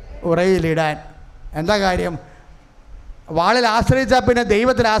ഉറയിലിടാൻ. എന്താ കാര്യം? വാളിൽ ആശ്രയിച്ചാൽ പിന്നെ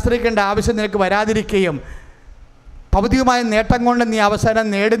ദൈവത്തിൽ ആശ്രയിക്കേണ്ട ആവശ്യം നിനക്ക് വരാതിരിക്കുകയും ഭൗതികമായ നേട്ടം കൊണ്ട് നീ അവസാനം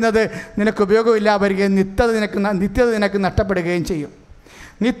നേടുന്നത് നിനക്ക് ഉപയോഗമില്ലാതെ വരികയും നിത്യത നിനക്ക് നഷ്ടപ്പെടുകയും ചെയ്യും.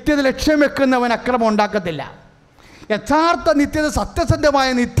 നിത്യത ലക്ഷ്യം വെക്കുന്നവൻ അക്രമം ഉണ്ടാക്കത്തില്ല. യഥാർത്ഥ നിത്യത, സത്യസന്ധമായ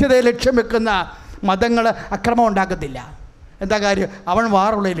നിത്യതയെ ലക്ഷ്യം വെക്കുന്ന മതങ്ങൾ അക്രമം ഉണ്ടാക്കത്തില്ല. എന്താ കാര്യം? അവൻ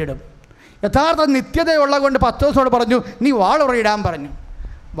വാളുറയിലിടും. യഥാർത്ഥ നിത്യതയുള്ള കൊണ്ട് പത്രോസിനോട് പറഞ്ഞു നീ വാളുറയിടാൻ പറഞ്ഞു.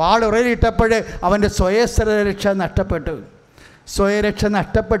 വാളുറയിലിട്ടപ്പോൾ അവൻ്റെ സ്വയരക്ഷ നഷ്ടപ്പെട്ടു. സ്വയരക്ഷ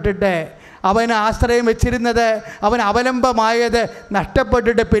നഷ്ടപ്പെട്ടിട്ട് അവന് ആശ്രയം വെച്ചിരുന്നത്, അവൻ അവലംബമായത്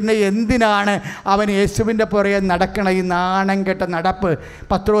നഷ്ടപ്പെട്ടിട്ട് പിന്നെ എന്തിനാണ് അവൻ യേശുവിൻ്റെ പുറകെ നടക്കണ ഈ നാണം കെട്ട നടപ്പ്?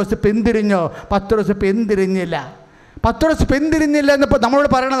 പത്രോസ് പിന്തിരിഞ്ഞോ? പത്രോസ് പിന്തിരിഞ്ഞില്ല. പത്രോസ് പിന്തിരിഞ്ഞില്ല എന്നിപ്പോൾ നമ്മളോട്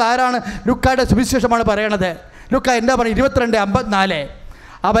പറയണത് ആരാണ്? ലൂക്കായുടെ സുവിശേഷമാണ് പറയണത്. ലൂക്ക എന്താ പറയുക? 22:54.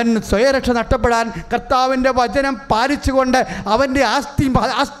 അവൻ സ്വയരക്ഷ നഷ്ടപ്പെടാൻ കർത്താവിൻ്റെ വചനം പാലിച്ചുകൊണ്ട് അവൻ്റെ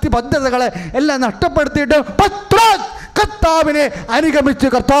ആസ്തി ഭദ്രതകളെ എല്ലാം നഷ്ടപ്പെടുത്തിയിട്ട് പത്രോസ് കർത്താവിനെ അനുഗമിച്ചു.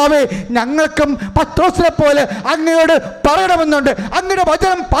 കർത്താവെ, ഞങ്ങൾക്കും പത്രോസിനെ പോലെ അങ്ങയോട് പറയണമെന്നുണ്ട്. അങ്ങയുടെ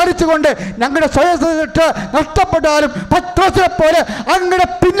വചനം പാലിച്ചുകൊണ്ട് ഞങ്ങളുടെ സ്വയരക്ഷ നഷ്ടപ്പെട്ടാലും പത്രോസിനെ പോലെ അങ്ങയുടെ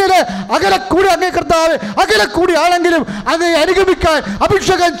പിന്നിൽ അകലെ കൂടി അങ്ങേ കർത്താവ് അകലെ കൂടി ആണെങ്കിലും അങ്ങയെ അനുഗമിക്കാൻ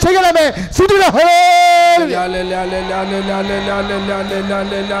അഭിഷേകം ചെയ്യണമേ.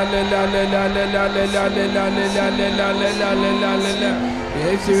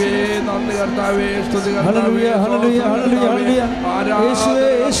 യേശുവേ നന്ദി കർത്താവേ, സ്തുതി ഹല്ലേലൂയ ഹല്ലേലൂയ ഹല്ലേലൂയ യേശുവേ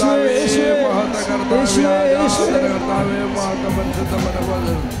യേശുവേ യേശുവേ യേശുവേ യേശുവേ കർത്താവേ മഹത്വ പരിശുദ്ധ.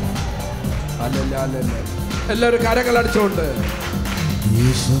 എല്ലാവരും കരങ്ങൾ അടിച്ചുകൊണ്ട്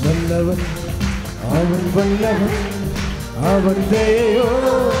യേശു നല്ലവൻ, അവൻ വല്ലവൻ, അവൻ ദയോ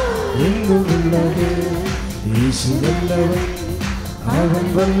എന്നുമുള്ളത്. യേശു നല്ലവൻ, അവൻ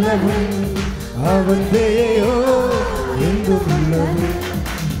വല്ലവൻ, അവൻ ദയോ എന്നുമുള്ളത്.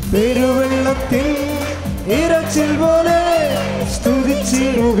 പെരുവെള്ളത്തിൽ ഇരച്ചിൽ പോലെ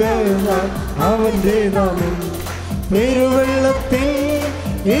സ്തുതിച്ചിടുക അവന്റെ നാമം. പെരുവെള്ളത്തിൽ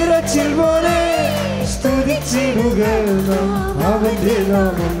ഇരച്ചിൽ പോലെ സ്തുതിച്ചിടുക അവന്റെ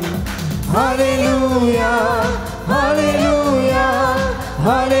നാമം. ഹല്ലേലൂയ ഹല്ലേലൂയ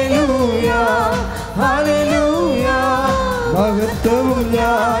ഹല്ലേലൂയ ഹല്ലേലൂയ. മഹത്വവും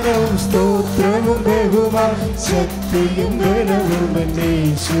ജ്ഞാനവും സ്തോത്രവും ബഹുമാൻ ശക്തിയും ബലവും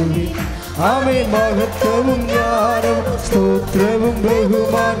യേശുവിൽ. ആമേൻ. മഹത്വവും ജ്ഞാനവും സ്തോത്രവും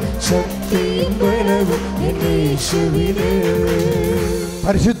ബഹുമാൻ ശക്തിയും ബലവും യേശുവിൽ.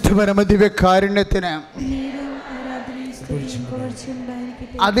 പരിശുദ്ധ പരമദിവ്യകാരുണ്യത്തിന്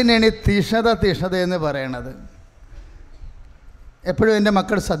അതിനാണ് തീഷ്ണത എന്ന് പറയണത്. എപ്പോഴും എൻ്റെ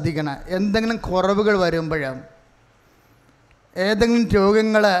മക്കൾ ശ്രദ്ധിക്കണം. എന്തെങ്കിലും കുറവുകൾ വരുമ്പോഴും, ഏതെങ്കിലും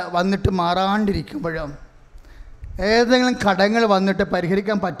രോഗങ്ങൾ വന്നിട്ട് മാറാണ്ടിരിക്കുമ്പോഴും, ഏതെങ്കിലും കടങ്ങൾ വന്നിട്ട്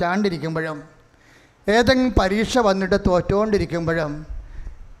പരിഹരിക്കാൻ പറ്റാണ്ടിരിക്കുമ്പോഴും, ഏതെങ്കിലും പരീക്ഷ വന്നിട്ട് തോറ്റുകൊണ്ടിരിക്കുമ്പോഴും,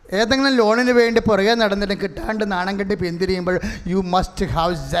 ഏതെങ്കിലും ലോണിന് വേണ്ടി പുറകെ നടന്നിട്ട് കിട്ടാണ്ട് നാണം കെട്ടി പിന്തിരിയുമ്പോൾ യു മസ്റ്റ്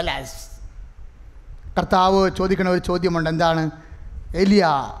ഹാവ് സെലസ്. കർത്താവ് ചോദിക്കണ ഒരു ചോദ്യമുണ്ട്. എന്താണ്? എലിയ,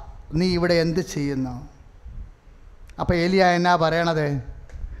 നീ ഇവിടെ എന്ത് ചെയ്യുന്നു? അപ്പോൾ എലിയ എന്നാ പറയണത്?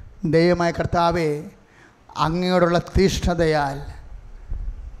 ദൈവമായ കർത്താവേ, അങ്ങയോടുള്ള തീഷ്ണതയാൽ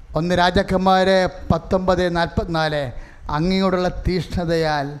 1 രാജാക്കന്മാരെ 19:44 അങ്ങയോടുള്ള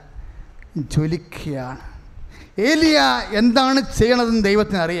തീഷ്ണതയാൽ ജ്വലിക്കുകയാണ്. ഏലിയ എന്താണ് ചെയ്യണതെന്ന്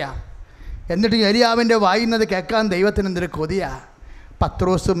ദൈവത്തിന് അറിയാം. എന്നിട്ട് എലിയാവിൻ്റെ വായുന്നത് കേൾക്കാൻ ദൈവത്തിന് എന്തൊരു കൊതിയാ.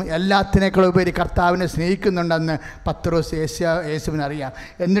 പത്രോസും എല്ലാത്തിനേക്കാളും ഉപരി കർത്താവിനെ സ്നേഹിക്കുന്നുണ്ടെന്ന് പത്രോസ് യേശുവിനറിയാം.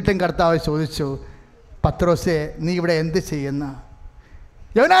 എന്നിട്ടും കർത്താവ് ചോദിച്ചു, പത്രോസേ, നീ ഇവിടെ എന്ത് ചെയ്യുന്നു?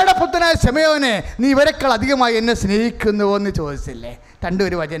 യോനായുടെ പുത്രനായ ശിമയോനെ, നീ ഇവരെക്കാൾ അധികമായി എന്നെ സ്നേഹിക്കുന്നുവോ എന്ന് ചോദിച്ചില്ലേ?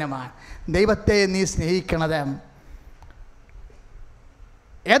 രണ്ടൊരു വചനമാണ്. ദൈവത്തെ നീ സ്നേഹിക്കണത്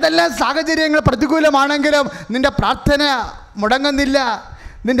ഏതെല്ലാം സാഹചര്യങ്ങൾ പ്രതികൂലമാണെങ്കിലും നിൻ്റെ പ്രാർത്ഥന മുടങ്ങുന്നില്ല,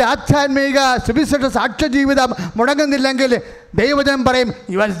 നിൻ്റെ ആധ്യാത്മിക സുവിശേഷ സാക്ഷ്യ ജീവിതം മുടങ്ങുന്നില്ലെങ്കിൽ ദൈവജനം പറയും,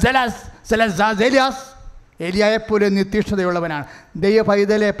 യുവർ സെലസ് ഏലിയായെപ്പോലെ നീ തീക്ഷ്ണതയുള്ളവനാണ്. ദൈവ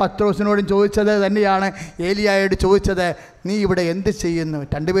പൈതലെ പത്രോസിനോടും ചോദിച്ചത് തന്നെയാണ് ഏലിയായോട് ചോദിച്ചത്, നീ ഇവിടെ എന്ത് ചെയ്യുന്നു?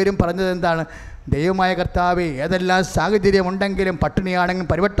 രണ്ടുപേരും പറഞ്ഞത് എന്താണ്? ദൈവമായ കർത്താവേ, ഏതെല്ലാം സാഹചര്യമുണ്ടെങ്കിലും, പട്ടിണിയാണെങ്കിലും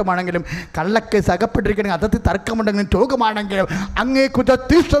പരിവട്ടമാണെങ്കിലും, കള്ളക്കേസ് അകപ്പെട്ടിരിക്കണമെങ്കിൽ, അതത്തിൽ തർക്കമുണ്ടെങ്കിലും, രോഗമാണെങ്കിലും അങ്ങേക്കുറിച്ച്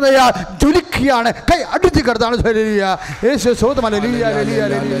തീക്ഷ്ണതയാ ജ്വലിക്കുകയാണ്. കൈ അടിച്ച് കിടത്താണ്. യേശു സ്വതമല്ല.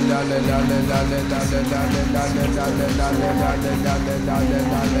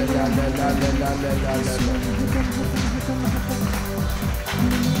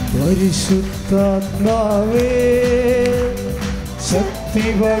 പരിശുദ്ധാത്മാവേ, ശക്തി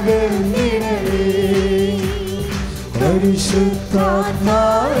പകർന്നിടണേ.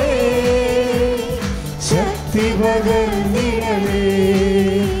 പരിശുദ്ധാത്മാവേ, ശക്തി പകർന്നിടണേ.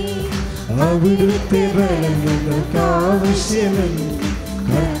 അവിടുത്തെ ബലം ഞങ്ങൾക്ക് ആവശ്യമെന്ന്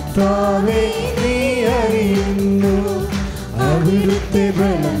കർത്താവേ നീ അറിയുന്നു. അവിടുത്തെ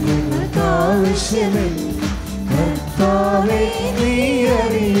ബലം ഞങ്ങൾക്ക് ആവശ്യമെന്ന് കർത്താവേ നീ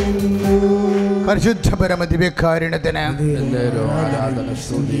അറിയുന്നു. പരിശുദ്ധ പരമദിവ്യകാരുണ്യത്തിന്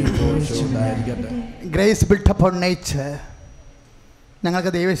ഗ്രേസ് ബിൽഡ് അപ്പോൺ നേച്ചർ.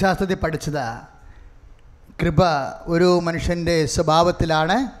 ഞങ്ങൾക്ക് ദൈവശാസ്ത്രത്തിൽ പഠിച്ചതാ, കൃപ ഒരു മനുഷ്യൻ്റെ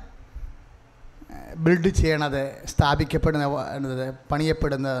സ്വഭാവത്തിലാണ് ബിൽഡ് ചെയ്യണത്, സ്ഥാപിക്കപ്പെടുന്നത്,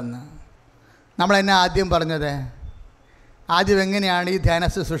 പണിയപ്പെടുന്നതെന്ന്. നമ്മളെന്നെ ആദ്യം പറഞ്ഞത്, ആദ്യം എങ്ങനെയാണ് ഈ ധ്യാന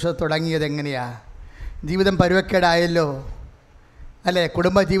ശുശ്രൂഷ തുടങ്ങിയത്? എങ്ങനെയാണ്? ജീവിതം പരുവക്കേടായല്ലോ അല്ലേ?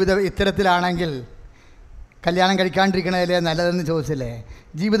 കുടുംബജീവിതം ഇത്തരത്തിലാണെങ്കിൽ കല്യാണം കഴിക്കാണ്ടിരിക്കണതിലേ നല്ലതെന്ന് ചോദിച്ചില്ലേ?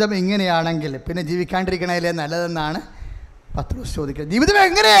 ജീവിതം ഇങ്ങനെയാണെങ്കിൽ പിന്നെ ജീവിക്കാണ്ടിരിക്കണതിലേ നല്ലതെന്നാണ് പത്രോസ് ചോദിക്കുന്നത്. ജീവിതം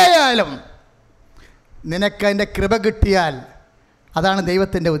എങ്ങനെയായാലും നിനക്ക് അതിൻ്റെ കൃപ കിട്ടിയാൽ അതാണ്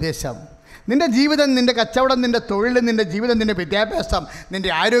ദൈവത്തിൻ്റെ ഉദ്ദേശം. നിൻ്റെ ജീവിതം, നിൻ്റെ കച്ചവടം, നിൻ്റെ തൊഴിൽ, നിൻ്റെ ജീവിതം, നിൻ്റെ വിദ്യാഭ്യാസം, നിൻ്റെ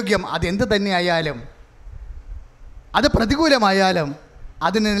ആരോഗ്യം, അതെന്ത് തന്നെയായാലും, അത് പ്രതികൂലമായാലും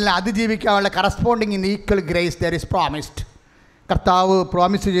അതിനെല്ലാം അതിജീവിക്കാനുള്ള corresponding in equal grace there is promised. കർത്താവ്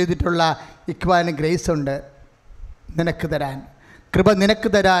പ്രോമിസ് ചെയ്തിട്ടുള്ള ഇക്വാലിന് ഗ്രേസ് ഉണ്ട് നിനക്ക് തരാൻ. കൃപ നിനക്ക്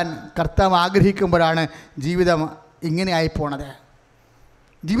തരാൻ കർത്താവ് ആഗ്രഹിക്കുമ്പോഴാണ് ജീവിതം ഇങ്ങനെ ആയിപ്പോണത്.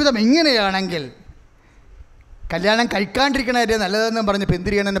 ജീവിതം ഇങ്ങനെയാണെങ്കിൽ കല്യാണം കഴിക്കാണ്ടിരിക്കണേ നല്ലതെന്ന് പറഞ്ഞ്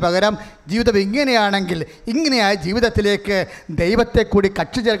പിന്തിരിയണതിന് പകരം ജീവിതം ഇങ്ങനെയാണെങ്കിൽ ഇങ്ങനെയായ ജീവിതത്തിലേക്ക് ദൈവത്തെ കൂടി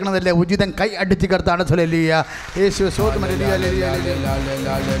കക്ഷി ചേർക്കണതല്ലേ ഉചിതം. കൈ അടിച്ച് കർത്താണ് ഹല്ലേലൂയ. യേശു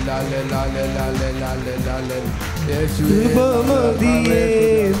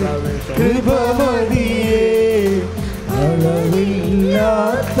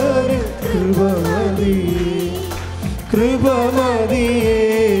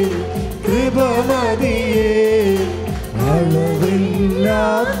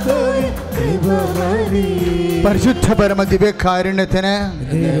പരിശുദ്ധ പരമ ദിവ്യകാരുണ്യത്തിന്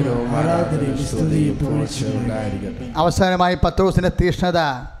അവസാനമായി പത്രോസിൻ്റെ തീക്ഷ്ണത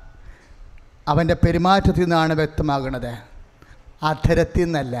അവൻ്റെ പെരുമാറ്റത്തിൽ നിന്നാണ് വ്യക്തമാകുന്നത്, അധരത്തിൽ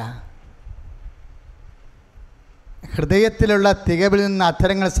നിന്നല്ല. ഹൃദയത്തിലുള്ള തികവിൽ നിന്ന്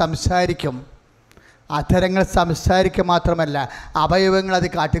അധരങ്ങൾ സംസാരിക്കും. അധരങ്ങൾ സംസാരിക്കുക മാത്രമല്ല, അവയവങ്ങൾ അത്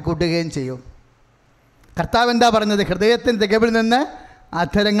കാട്ടിക്കൂട്ടുകയും ചെയ്യും. കർത്താവ് എന്താ പറഞ്ഞത്? ഹൃദയത്തിൻ്റെ തികവിൽ നിന്ന്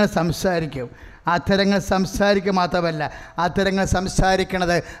അധരങ്ങൾ സംസാരിക്കും. അധരങ്ങൾ സംസാരിക്കുക മാത്രമല്ല, അധരങ്ങൾ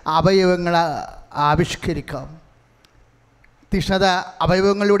സംസാരിക്കണത് അവയവങ്ങൾ ആവിഷ്കരിക്കും. തീക്ഷ്ണത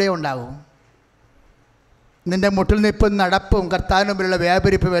അവയവങ്ങളിലൂടെ ഉണ്ടാകും. നിൻ്റെ മുട്ടിൽ നിൽപ്പും നടപ്പും കർത്താവിന് മുമ്പിലുള്ള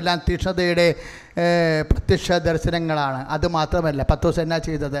വ്യാപരിപ്പും എല്ലാം തീക്ഷ്ണതയുടെ പ്രത്യക്ഷ ദർശനങ്ങളാണ്. അതുമാത്രമല്ല, പത്രോസ് എന്നാ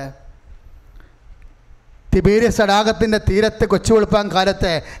ചെയ്തത്? തിബേരിയസ് തടാകത്തിൻ്റെ തീരത്ത് കൊച്ചു വെളുപ്പാൻ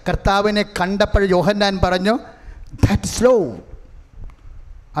കാലത്ത് കർത്താവിനെ കണ്ടപ്പോൾ യോഹന്നാൻ പറഞ്ഞു, ദാറ്റ് സ്ലോ,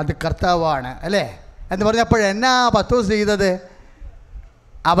 അത് കർത്താവാണ് അല്ലേ എന്ന് പറഞ്ഞപ്പോൾ എന്നാ പത്രോസ് ചെയ്തത്?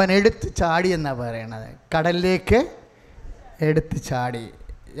 അവൻ എടുത്ത് ചാടി എന്നാണ് പറയണത്. കടലിലേക്ക് എടുത്ത് ചാടി.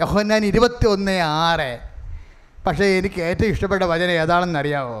 യോഹന്നാൻ 21:6. പക്ഷേ എനിക്ക് ഏറ്റവും ഇഷ്ടപ്പെട്ട വചനം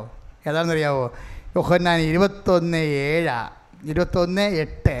ഏതാണെന്നറിയാവോ? യോഹന്നാൻ 21:7,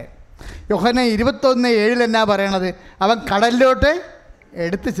 21:8. യോഹന്നാൻ 21:7 എന്നാ പറയണത്? അവൻ കടലിലോട്ട്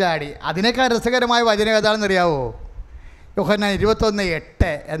എടുത്ത് ചാടി. അതിനേക്കാൾ രസകരമായ വചനം ഏതാണെന്നറിയാവോ? യോഹന്നാൻ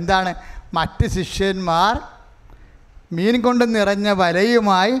 21:8. എന്താണ്? മറ്റ് ശിഷ്യന്മാർ മീൻ കൊണ്ട് നിറഞ്ഞ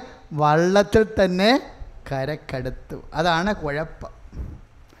വലയുമായി വള്ളത്തിൽ തന്നെ കരക്കടുത്തു. അതാണ് കുഴപ്പം.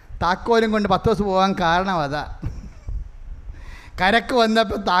 താക്കോലും കൊണ്ട് പത്രോസ് പോകാൻ കാരണം അതാ. കരക്ക്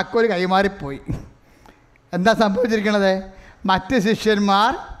വന്നപ്പോൾ താക്കോൽ കൈമാറിപ്പോയി. എന്താ സംഭവിച്ചിരിക്കണത്? മറ്റ്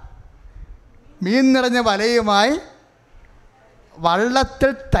ശിഷ്യന്മാർ മീൻ നിറഞ്ഞ വലയുമായി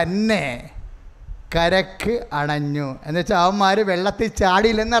വള്ളത്തിൽ തന്നെ കരക്ക് അണഞ്ഞു. എന്നുവെച്ചാൽ അവന്മാർ വെള്ളത്തിൽ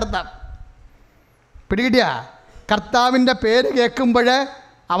ചാടിയില്ലെന്നർത്ഥം. പിടികിട്ടിയ? കർത്താവിൻ്റെ പേര് കേൾക്കുമ്പോൾ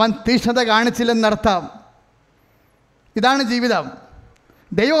അവൻ തീഷ്ണത കാണിച്ചില്ലെന്നർത്ഥം. ഇതാണ് ജീവിതം.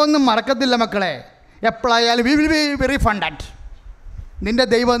 ദൈവം ഒന്നും മറക്കത്തില്ല മക്കളെ. എപ്പോഴായാലും വി വിൽ ബി റീഫണ്ടഡ്. നിൻ്റെ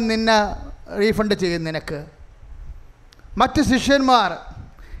ദൈവം നിന്നെ റീഫണ്ട് ചെയ്യും നിനക്ക്. മറ്റ് ശിഷ്യന്മാർ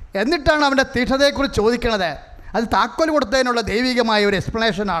എന്നിട്ടാണ് അവൻ്റെ തീഷ്ണതയെക്കുറിച്ച് ചോദിക്കണത്. അത് താക്കോൽ കൊടുത്തതിനുള്ള ദൈവികമായ ഒരു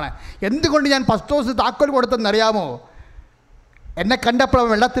എക്സ്പ്ലനേഷനാണ്. എന്തുകൊണ്ട് ഞാൻ പസ്തോസ് താക്കോൽ കൊടുത്തെന്നറിയാമോ? എന്നെ കണ്ടപ്പോൾ അവൻ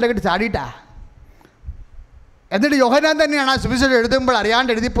വെള്ളത്തിലേക്ക് ചാടിയിട്ടാ. എന്നിട്ട് യോഹന്നാൻ തന്നെയാണ് ആ സുവിശേഷം എഴുതുമ്പോൾ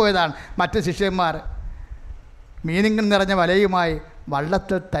അറിയാണ്ട് എഴുതിപ്പോയതാണ്. മറ്റ് ശിഷ്യന്മാർ മീനിങ് നിറഞ്ഞ വലയുമായി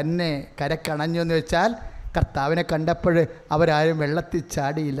വള്ളത്തിൽ തന്നെ കരക്കണഞ്ഞു എന്ന് വെച്ചാൽ കർത്താവിനെ കണ്ടപ്പോൾ അവരാരും വെള്ളത്തിൽ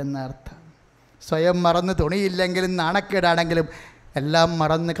ചാടിയില്ലെന്നർത്ഥം. സ്വയം മറന്ന് തുണിയില്ലെങ്കിലും നാണക്കേടാണെങ്കിലും എല്ലാം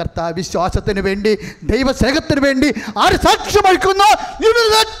മറന്ന് കർത്താവ് വിശ്വാസത്തിന് വേണ്ടി, ദൈവസ്നേഹത്തിന് വേണ്ടി ആര് സാക്ഷ്യം വഹിക്കുന്നു,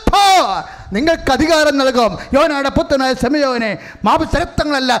 നിങ്ങൾക്ക് അധികാരം നൽകും. യോനായുടെ പുത്രനായ ശിമയോനെ,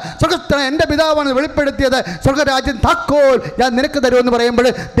 മാംസരക്തങ്ങളല്ല സ്വർഗ്ഗസ്ഥനായ എൻ്റെ പിതാവാണ് വെളിപ്പെടുത്തിയത്, സ്വർഗ്ഗരാജ്യം താക്കോൽ ഞാൻ നിനക്ക് തരുമെന്ന് പറയുമ്പോൾ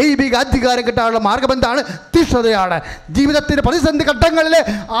ദൈവിക അധികാരം കിട്ടാനുള്ള മാർഗം എന്താണ്? തീഷ്ണതയാണ്. ജീവിതത്തിൻ്റെ പ്രതിസന്ധി ഘട്ടങ്ങളിൽ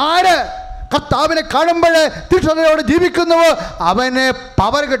ആര് കർത്താവിനെ കാണുമ്പോൾ തീഷ്ണതയോടെ ജീവിക്കുന്നുവോ അവന്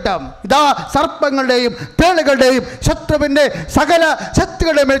പവർ കിട്ടും. ഇതാ സർപ്പങ്ങളുടെയും തേളുകളുടെയും ശത്രുവിൻ്റെ സകല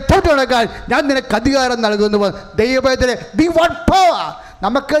ശക്തികളുടെ മേൽ തൊട്ടുനടക്കാൻ ഞാൻ നിനക്ക് അധികാരം നൽകുന്നു. ദൈവത്തിലെ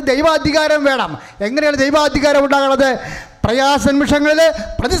നമുക്ക് ദൈവാധികാരം വേണം. എങ്ങനെയാണ് ദൈവാധികാരം ഉണ്ടാകുന്നത്? പ്രയാസ നിമിഷങ്ങളിൽ,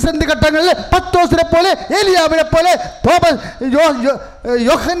 പ്രതിസന്ധി ഘട്ടങ്ങളിൽ പത്രോസിനെ പോലെ, ഏലിയാവിനെ പോലെ,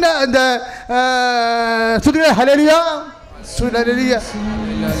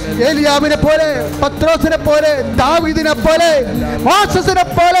 ഏലിയാവിനെ പോലെ, പത്രോസിനെ പോലെ, ദാവീദിനെ പോലെ, മോശസിനെ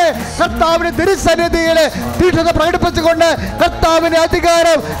പോലെ കർത്താവിന്റെ തിരുസന്നിധിയിൽ തീഷ്ണത പ്രകടിപ്പിച്ചുകൊണ്ട് കർത്താവിന്റെ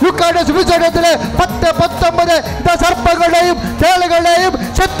അധികാരം ലൂക്കായുടെ സുവിശേഷത്തിലെ 10:19 സർപ്പങ്ങളുടെയും തേളുകളുടെയും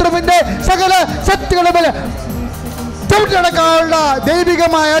ശത്രുവിന്റെ സകല ശക്തികളുടെ ചവിട്ടിനടക്കാനുള്ള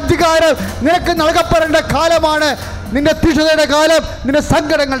ദൈവികമായ അധികാരം നിനക്ക് നൽകപ്പെടേണ്ട കാലമാണ്. നിന്റെ തീഷ്ണതയുടെ കാലം, നിന്റെ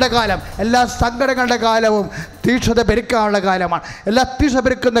സങ്കടങ്ങളുടെ കാലം. എല്ലാ സങ്കടങ്ങളുടെ കാലവും തീഷ്ണത പെരുക്കാനുള്ള കാലമാണ്. എല്ലാ തീഷ്ണത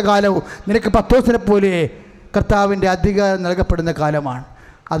പെരുക്കുന്ന കാലവും നിനക്ക് പത്രോസിനെ പോലെ കർത്താവിൻ്റെ അധികാരം നൽകപ്പെടുന്ന കാലമാണ്.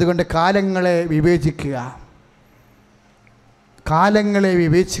 അതുകൊണ്ട് കാലങ്ങളെ വിവേചിക്കുക, കാലങ്ങളെ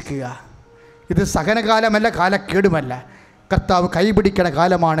വിവേചിക്കുക. ഇത് സഹനകാലമല്ല, കാലക്കേടുമല്ല. കർത്താവ് കൈപിടിക്കണ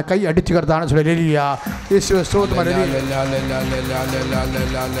കാലമാണ്. കൈ അടിച്ചു കർത്താവ്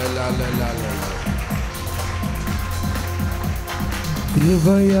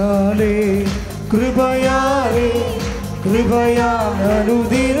കൃപയാലേ കൃപയാലേ കൃപയാലനുദിനവും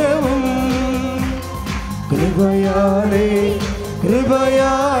കൃപയാലേ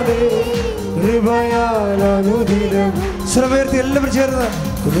കൃപയാലേ കൃപയാലനുദിനവും. ശ്രമേർത്തി എല്ലാവരും ചേർന്ന്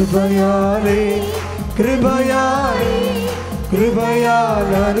കൃപയാലേ കൃപയാലേ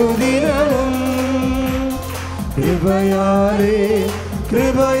കൃപയാലനുദിനവും കൃപയാലേ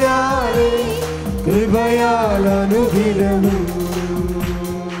കൃപയാലേ കൃപയാലനുദിനവും.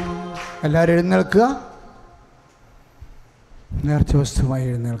 എല്ലാവരും എഴുന്നേൽക്കുക. നേർച്ച വസ്തുമായി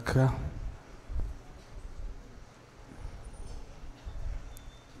എഴുന്നേൽക്കുക.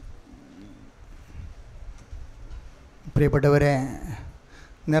 പ്രിയപ്പെട്ടവരെ,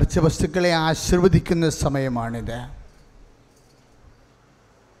 നേർച്ച വസ്തുക്കളെ ആശീർവദിക്കുന്ന സമയമാണിത്.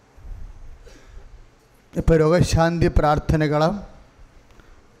 ഇപ്പോൾ രോഗശാന്തി പ്രാർത്ഥനകളും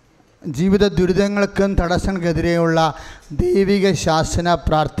ജീവിത ദുരിതങ്ങൾക്കും തടസ്സങ്ങൾക്കെതിരെയുള്ള ദൈവിക ശാസന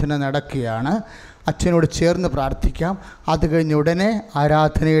പ്രാർത്ഥന നടക്കുകയാണ്. അച്ഛനോട് ചേർന്ന് പ്രാർത്ഥിക്കാം. അത് കഴിഞ്ഞ് ഉടനെ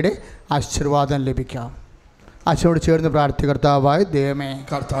ആരാധനയുടെ ആശീർവാദം ലഭിക്കാം. അച്ഛനോട് ചേർന്ന് പ്രാർത്ഥി. കർത്താവായ ദൈവമേ,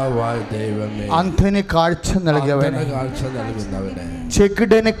 അന്ധന് കാഴ്ച നൽകിയവനെ,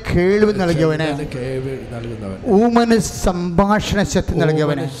 ചെകിടന് കേൾവി നൽകിയവനെ, ഊമന് സംഭാഷണ ശക്തി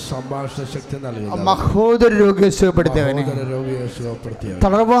നൽകിയവനെ, മഹോദര രോഗിയെ സുഖപ്പെടുത്തിയവനെ,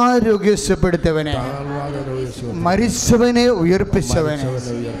 തളർവാദ രോഗിയെ സുഖപ്പെടുത്തിയവനെ, മരിച്ചവനെ ഉയർപ്പിച്ചവനെ,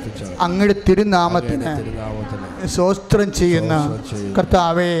 അങ്ങയുടെ തിരുനാമത്തിന് സ്തോത്രം ചെയ്യുന്ന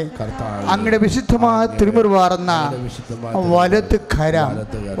കർത്താവേ, അങ്ങയുടെ വിശുദ്ധമായ തിരുമുറിവാർന്ന വലത് കരം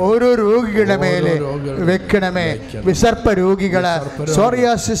ഓരോ രോഗികളുടെ മേലെ വെക്കണമേ. വിസർപ്പ രോഗികള്,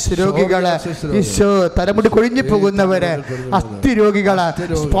 സോറിയാസിസ് രോഗികള്, ഈശോ തലമുടി കൊഴിഞ്ഞു പോകുന്നവര്, അസ്ഥി രോഗികള്,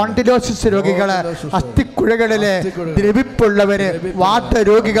 സ്പോണ്ടിലോസിസ് രോഗികള്, അസ്ഥിക്കുഴകളില് ദ്രവിപ്പുള്ളവര്, വാത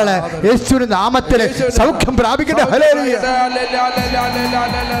രോഗികള്, യേശുവിന്റെ നാമത്തില് സൗഖ്യം പ്രാപിക്കട്ടെ. ഹല്ലേലൂയ.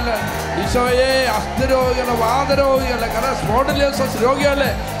 ഈശോയെ അസ്ഥിരോഗികളെ, വാതരോഗികളെ, സ്പോണ്ടിലോസിസ് രോഗികളെ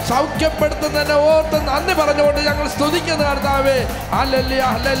സൗഖ്യപ്പെടുത്തുന്നതിനെ ഓർത്ത് നന്ദി പറഞ്ഞുകൊണ്ട് ഞങ്ങൾ സ്തുതിക്കുന്ന കർത്താവേ. ഹല്ലേലൂയ,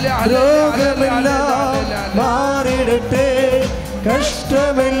 ഹല്ലേലൂയ, ഹല്ലേലൂയ. മാറിടട്ടെ,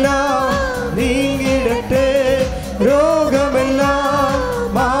 കഷ്ടമെല്ലാം നീങ്ങിടട്ടെ, രോഗമെല്ലാം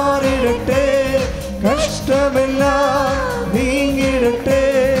മാറിടട്ടെ, കഷ്ടമെല്ലാം നീങ്ങിടട്ടെ,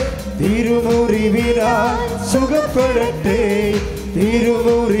 തിരുമുറിവിനാൽ സുഖപ്പെടട്ടെ,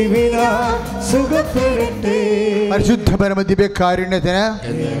 തിരുമുറിവിനാൽ സുഖപ്പെടട്ടെ. പരിശുദ്ധ പരമദിവ്യകാരുണ്യത്തിന്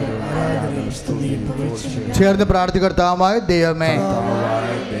ചേർന്ന് പ്രാർത്ഥികർത്താവായ ദൈവമേ,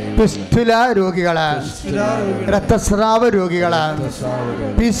 പിസ്തുല രോഗികള്, രക്തസ്രാവ രോഗികള്,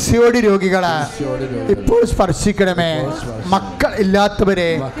 PCOD രോഗികള് ഇപ്പോൾ സ്പർശിക്കണമേ. മക്കൾ ഇല്ലാത്തവരെ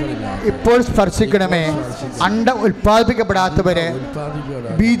ഇപ്പോൾ സ്പർശിക്കണമേ. അണ്ടം ഉൽപ്പാദിപ്പിക്കപ്പെടാത്തവര്,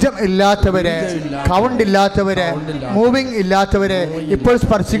 ബീജം ഇല്ലാത്തവര്, കൗണ്ട് ഇല്ലാത്തവര്, മൂവിങ് ഇല്ലാത്തവര് ഇപ്പോൾ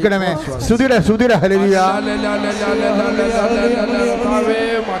സ്പർശിക്കണമേ. സ്തുതിയുടെ സ്തുതിയുടെ ഹല്ലേലൂയ.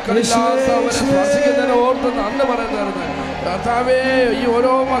 കർത്താവേ, ഈ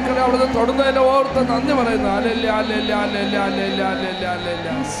ഓരോ മക്കളെ അവിടുന്ന് തൊടുന്നതിനെ ഓർത്ത് നന്ദി പറയുന്നു.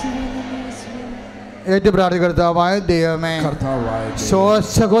 ഏറ്റവും പ്രാർത്ഥികർത്താവായ ദൈവമേ,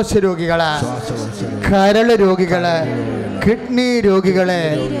 ശ്വാസകോശ രോഗികള്, കരള് രോഗികള്, കിഡ്നി രോഗികളെ,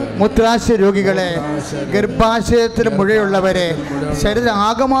 മൂത്രാശയ രോഗികളെ, ഗർഭാശയത്തിൽ മുഴയുള്ളവരെ, ശരീര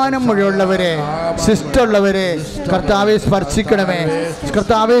ആകമാനം മുഴയുള്ളവരെ, സിസ്റ്റുള്ളവരെ കർത്താവെ സ്പർശിക്കണമേ.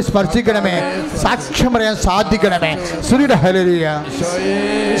 കർത്താവെ സ്പർശിക്കണമേ. സാക്ഷ്യം പറയാൻ സാധിക്കണമേ. സ്തുതിയുടെ ഹല്ലേലൂയ.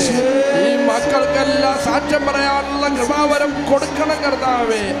 ഈ മക്കൾക്കെല്ലാം സാക്ഷ്യം പറയാനുള്ള കൃപാവരം കൊടുക്കണം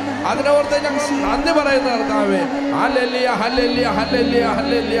കർത്താവേ. അതിനോർത്ത് ഞങ്ങൾ നന്ദി പറയുന്ന കർത്താവേ. ഹല്ലേലൂയ, ഹല്ലേലൂയ, ഹല്ലേലൂയ,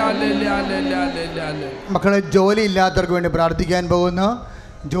 ഹല്ലേലൂയ, ഹല്ലേലൂയ, ഹല്ലേലൂയ. മക്കളെ, ജോലി ഇല്ലാത്തവർക്ക് വേണ്ടി പ്രാർത്ഥിക്കാൻ പോകുന്നു.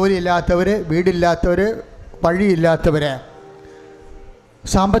 ജോലി ഇല്ലാത്തവര്, വീടില്ലാത്തവര്, വഴിയില്ലാത്തവര്,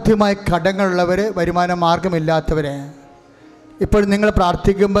 സാമ്പത്തികമായ കടങ്ങളുള്ളവര്, വരുമാന മാർഗമില്ലാത്തവര്, ഇപ്പോൾ നിങ്ങൾ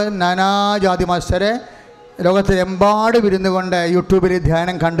പ്രാർത്ഥിക്കുമ്പോൾ നാനാജാതി മത്സരെ ലോകത്തിലെമ്പാടും ഇരുന്നു കൊണ്ട് യൂട്യൂബിൽ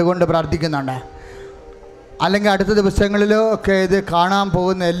ധ്യാനം കണ്ടുകൊണ്ട് പ്രാർത്ഥിക്കുന്നുണ്ട്. അല്ലെങ്കിൽ അടുത്ത ദിവസങ്ങളിലോ ഒക്കെ ഇത് കാണാൻ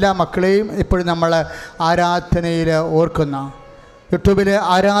പോകുന്ന എല്ലാ മക്കളെയും ഇപ്പോഴും നമ്മൾ ആരാധനയിൽ ഓർക്കുന്നു. യൂട്യൂബിൽ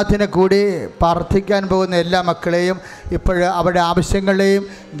ആരാധന കൂടി പ്രാർത്ഥിക്കാൻ പോകുന്ന എല്ലാ മക്കളെയും ഇപ്പോൾ അവരുടെ ആവശ്യങ്ങളെയും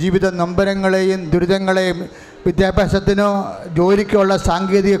ജീവിത നൊമ്പരങ്ങളെയും ദുരിതങ്ങളെയും വിദ്യാഭ്യാസത്തിനോ ജോലിക്കുള്ള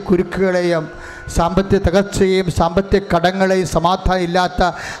സാങ്കേതിക കുരുക്കുകളെയും സാമ്പത്തിക തകർച്ചയും സാമ്പത്തിക കടങ്ങളെയും സമാധാനം ഇല്ലാത്ത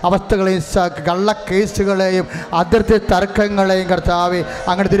അവസ്ഥകളെയും കള്ളക്കേസുകളെയും അതിർത്തി തർക്കങ്ങളെയും കർത്താവെ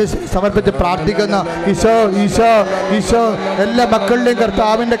അങ്ങനെ സമർപ്പിച്ച് പ്രാർത്ഥിക്കുന്നു. ഈശോ ഈശോ ഈശോ എല്ലാ മക്കളുടെയും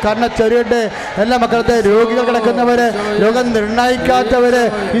കർത്താവിൻ്റെ കരുണ ചൊരിയട്ടെ. എല്ലാ മക്കളുടെ രോഗികൾ കിടക്കുന്നവര്, രോഗം നിർണ്ണയിക്കാത്തവര്,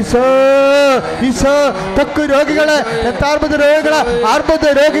 ഈശോ ഈശോ ത്വക്ക് രോഗികള്, രക്താർബുദ രോഗികള്, ആർബുദ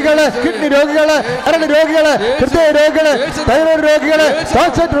രോഗികള്, കിഡ്നി രോഗികള്, കരൾ രോഗികള്, ഹൃദയ രോഗികള്, തൈറോയ്ഡ് രോഗികള്,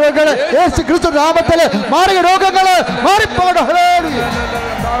 പ്രോസ്റ്റേറ്റ് രോഗികള്, യേശു ക്രിസ്തു നാമത്തില് മാറിയ രോഗങ്ങള് മാറിപ്പോകണം.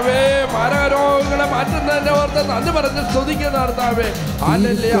 രോഗങ്ങളെ മാറ്റുന്നതിന്റെ ഓർത്ത് നന്ദി പറഞ്ഞ് സ്തുതിക്കുന്ന കർത്താവേ.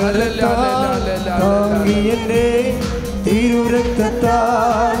 ഹല്ലേലൂയ, ഹല്ലേലൂയ, ഹല്ലേലൂയ.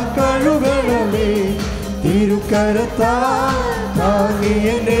 തിരുരക്തത്താൽ കഴുകണമേ, തിരുക്കരത്താൽ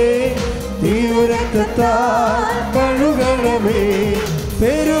താങ്ങിയനെ, തിരുരക്തത്താൽ കഴുകണമേ.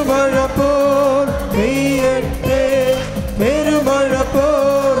 പെരുമഴ പോൽ പെയ്യട്ടെ, പെരുമഴ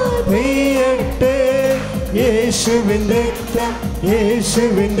പോൽ പെയ്യട്ടെ. യേശുവിൻ രക്തം,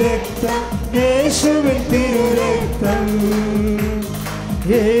 യേശുവിൻ രക്തം, യേശുവിൻ തിരുരക്തം,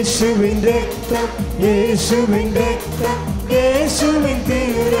 യേശുവിൻ രക്തം, യേശുവിൻ രക്തം, യേശുവിൻ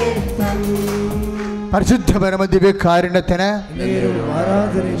തിരുരക്തം. പരിശുദ്ധ പരമദിവ്യകാരുണ്യത്തിന്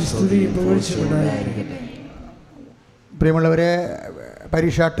ആരാധനയും സ്തുതിയും പുകഴ്ചയും ഉണ്ടായിരിക്കട്ടെ. പ്രിയമുള്ളവരെ,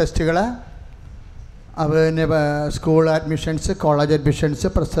 പരീക്ഷാ ടെസ്റ്റുകൾ, അതുപോലെ സ്കൂൾ അഡ്മിഷൻസ്, കോളേജ് അഡ്മിഷൻസ്,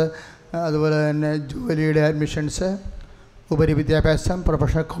 അതുപോലെ തന്നെ ജോലിയുടെ അഡ്മിഷൻസ്, ഉപരിവിദ്യാഭ്യാസം,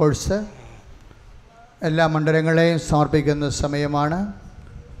 പ്രൊഫഷണൽ കോഴ്സ്, എല്ലാ മണ്ഡലങ്ങളെയും സമർപ്പിക്കുന്ന സമയമാണ്.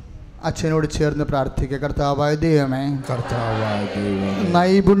 അച്ഛനോട് ചേർന്ന് പ്രാർത്ഥിക്കുക. കർത്താവായ ദൈവമേ,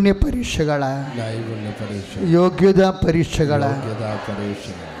 നൈപുണ്യ പരീക്ഷകൾ, യോഗ്യതാ പരീക്ഷകൾ,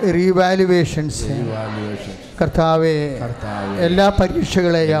 റീവാലുവേഷൻസ്, കർത്താവെ എല്ലാ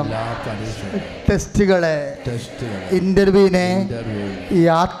പരീക്ഷകളെയും, ടെസ്റ്റുകളെ, ഇൻ്റർവ്യൂവിനെ,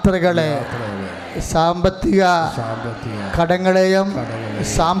 യാത്രകളെ, സാമ്പത്തിക കടങ്ങളെയും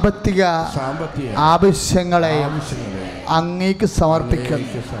സാമ്പത്തിക ആവശ്യങ്ങളെയും അങ്ങേക്ക് സമർപ്പിക്കുന്നു.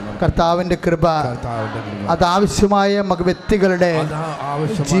 കർത്താവിൻ്റെ കൃപ അതാവശ്യമായ വ്യക്തികളുടെ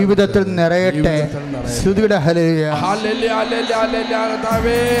ജീവിതത്തിൽ നിറയട്ടെ. സ്തുതിയുടെ ഹല്ലേലൂയ.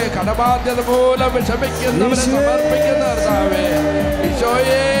 കടബാധ്യത മൂലം വിഷമിക്കുന്നവരെ സമർപ്പിക്കുന്ന കർത്താവേ,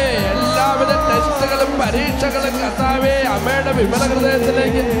 ഈശോയെ എല്ലാ എല്ലാവിധ ടെസ്റ്റുകളും പരീക്ഷകളും കർത്താവേ അമ്മയുടെ വിമല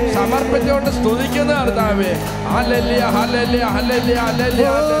ഹൃദയത്തിലേക്ക് സമർപ്പിച്ചുകൊണ്ട് സ്തുതിക്കുന്ന കർത്താവേ. ഹല്ലേലൂയ ഹല്ലേലൂയ ഹല്ലേലൂയ ഹല്ലേലൂയ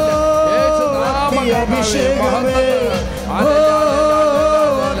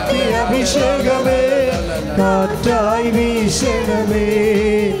അഭിഷേകമേ കാറ്റായി വീശണമേ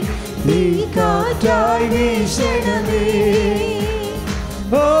നീ കാറ്റായി വീശണമേ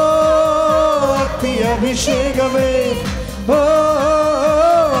ഓ അഭിഷേകമേ ഓ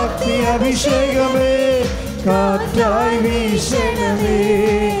അഭിഷേകമേ കാറ്റായി വീശണമേ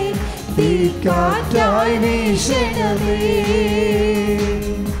നീ കാറ്റായി വീശണമേ.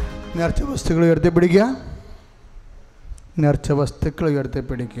 നേർച്ച വസ്തുക്കൾ ഉയർത്തിപ്പിടിക്കുക. നേർച്ച വസ്തുക്കൾ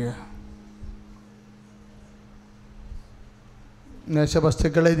ഉയർത്തിപ്പിടിക്കുക. നേർച്ച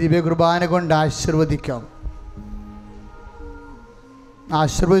വസ്തുക്കളെ ദിവ്യകുർബാന കൊണ്ട് ആശീർവദിക്കാം.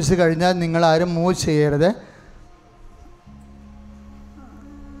 ആശീർവദിച്ച് കഴിഞ്ഞാൽ നിങ്ങളാരും മൂവ് ചെയ്യരുത്.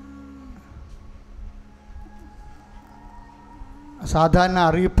 സാധാരണ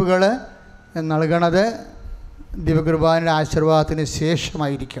അറിയിപ്പുകൾ നൽകണത് ദിവ്യകുർബാനയുടെ ആശീർവാദത്തിന്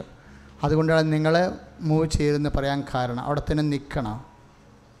ശേഷമായിരിക്കും. അതുകൊണ്ടാണ് നിങ്ങൾ മൂവ് ചെയ്തെന്ന് പറയാൻ കാരണം. അവിടെ തന്നെ നിൽക്കണം.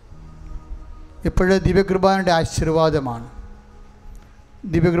 ഇപ്പോഴേ ദിവ്യകുർബാനയുടെ ആശീർവാദമാണ്.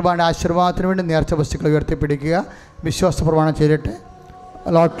 ദിവ്യകുർബാനയുടെ ആശീർവാദത്തിന് വേണ്ടി നേർച്ച വസ്തുക്കൾ ഉയർത്തിപ്പിടിക്കുക. വിശ്വാസ പ്രമാണം ചെയ്തിട്ട്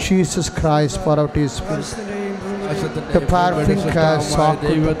Lord Jesus Christ, pour out His Spirit. The perfect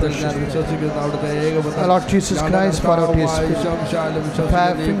Lord Jesus Christ, pour out His Spirit.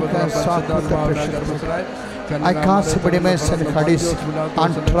 I cast epidemics and Hades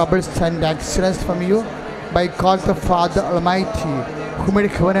and troubles and accidents from you by God the Father Almighty, who made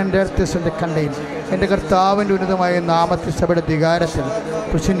heaven and earth is in the contain. എൻ്റെ കർത്താവിൻ്റെ ഉന്നതമായ നാമത്തിൽ സഭയുടെ അധികാരത്തിൽ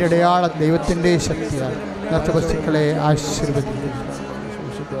കൃഷിൻ്റെ ഇടയാള ദൈവത്തിൻ്റെ ശക്തിയാൽ നേർച്ച വസ്തുക്കളെ ആശീർവദിക്കുന്നു.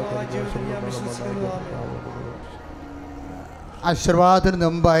 ആശീർവാദത്തിന്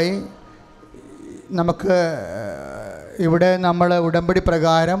മുമ്പായി നമുക്ക് ഇവിടെ നമ്മൾ ഉടമ്പടി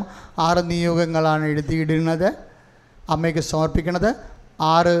പ്രകാരം 6 നിയോഗങ്ങളാണ് എഴുതിയിടുന്നത്, അമ്മയ്ക്ക് സമർപ്പിക്കുന്നത്.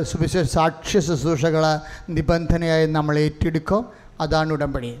 6 സുവിശേഷ സാക്ഷ്യ ശുശ്രൂഷകൾ നിബന്ധനയായി നമ്മൾ ഏറ്റെടുക്കും. അതാണ്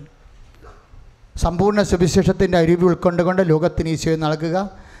ഉടമ്പടി. സമ്പൂർണ്ണ സുവിശേഷത്തിൻ്റെ അരിവ് ഉൾക്കൊണ്ടുകൊണ്ട് ലോകത്തിന് ഈശോയെ നൽകുക,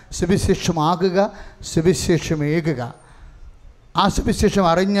 സുവിശേഷമാകുക, സുവിശേഷമേകുക. ആ സുവിശേഷം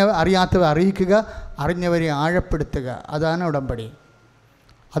അറിയാത്തവരെ അറിയിക്കുക, അറിഞ്ഞവരെ ആഴപ്പെടുത്തുക. അതാണ് ഉടമ്പടി.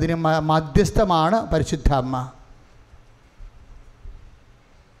 അതിന് മധ്യസ്ഥമാണ് പരിശുദ്ധ അമ്മ.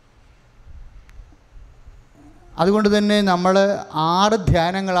 അതുകൊണ്ട് തന്നെ നമ്മൾ 6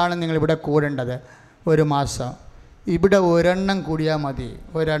 ധ്യാനങ്ങളാണ് നിങ്ങളിവിടെ കൂടേണ്ടത്. ഒരു മാസം ഇവിടെ ഒരെണ്ണം കൂടിയാൽ മതി.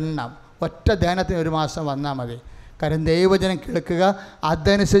 ഒറ്റ ധ്യാനത്തിന് 1 മാസം വന്നാൽ മതി. കാരണം ദൈവവചനം കേൾക്കുക,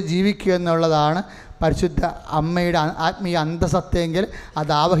 അതനുസരിച്ച് ജീവിക്കുക എന്നുള്ളതാണ് പരിശുദ്ധ അമ്മയുടെ ആത്മീയ അന്തസത്തയെങ്കിൽ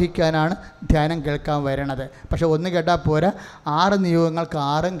അത് ആവഹിക്കാനാണ് ധ്യാനം കേൾക്കാൻ വരണത്. പക്ഷേ ഒന്ന് കേട്ടാൽ പോരാ, 6 നിയോഗങ്ങൾക്ക്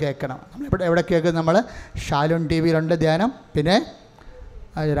 6ഉം കേൾക്കണം. നമ്മളിവിടെ എവിടെ കേൾക്കും? നമ്മൾ ഷാലോൺ ടി വിയിലുണ്ട് ധ്യാനം, പിന്നെ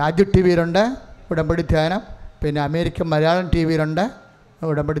രാജു ടി വിയിലുണ്ട് ഉടമ്പടി ധ്യാനം, പിന്നെ അമേരിക്കൻ മലയാളം ടി വിയിലുണ്ട്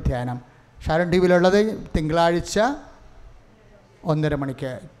ഉടമ്പടി ധ്യാനം. ഷാലോൺ ടി വിയിലുള്ളത് തിങ്കളാഴ്ച 1:30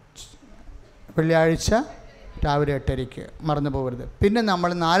 മണിക്ക്, വെള്ളിയാഴ്ച രാവിലെ 8:30. മറന്നു പോകരുത്. പിന്നെ നമ്മൾ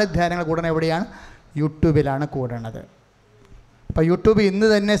 4 ധ്യാനങ്ങൾ കൂടണം. എവിടെയാണ്? യൂട്യൂബിലാണ് കൂടണത്. അപ്പോൾ യൂട്യൂബ് ഇന്ന്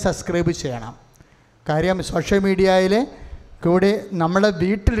തന്നെ സബ്സ്ക്രൈബ് ചെയ്യണം. കാര്യം സോഷ്യൽ മീഡിയയിൽ കൂടെ നമ്മുടെ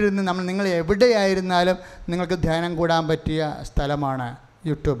വീട്ടിലിരുന്ന് നിങ്ങൾ എവിടെയായിരുന്നാലും നിങ്ങൾക്ക് ധ്യാനം കൂടാൻ പറ്റിയ സ്ഥലമാണ്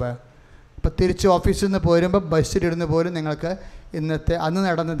യൂട്യൂബ്. ഇപ്പോൾ തിരിച്ച് ഓഫീസിൽ നിന്ന് പോരുമ്പോൾ ബസ്സിലിരുന്ന് പോലും നിങ്ങൾക്ക് അന്ന്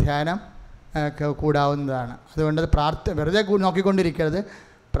നടന്ന ധ്യാനം കൂടാവുന്നതാണ്. അതുകൊണ്ട് വെറുതെ നോക്കിക്കൊണ്ടിരിക്കരുത്,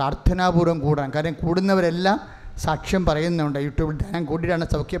 പ്രാർത്ഥനാപൂർവ്വം കൂടാൻ. കാര്യം കൂടുന്നവരെല്ലാം സാക്ഷ്യം പറയുന്നുണ്ട്. യൂട്യൂബിൽ ധ്യാനം കൂടിയിട്ടാണ്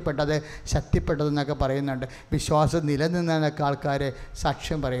സൗഖ്യപ്പെട്ടത്, ശക്തിപ്പെട്ടതെന്നൊക്കെ പറയുന്നുണ്ട്. വിശ്വാസം നിലനിന്നതൊക്കെ ആൾക്കാർ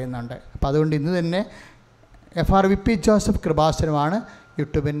സാക്ഷ്യം പറയുന്നുണ്ട്. അപ്പോൾ അതുകൊണ്ട് ഇന്ന് തന്നെ Fr.VP ജോസഫ് കൃപാസനമാണ്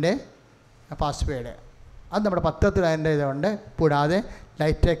യൂട്യൂബിൻ്റെ പാസ്വേഡ്. അത് നമ്മുടെ പത്രത്തിൽ അതിൻ്റെ ഇതുണ്ട്. കൂടാതെ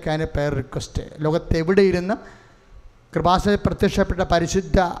ലൈറ്റ് വെക്കാൻ പേർ റിക്വസ്റ്റ്. ലോകത്തെവിടെ ഇരുന്നും കൃപാസനത്തിൽ പ്രത്യക്ഷപ്പെട്ട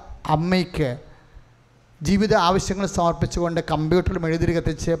പരിശുദ്ധ അമ്മയ്ക്ക് ജീവിത ആവശ്യങ്ങൾ സമർപ്പിച്ചുകൊണ്ട് കമ്പ്യൂട്ടറിൽ മെഴുതിരി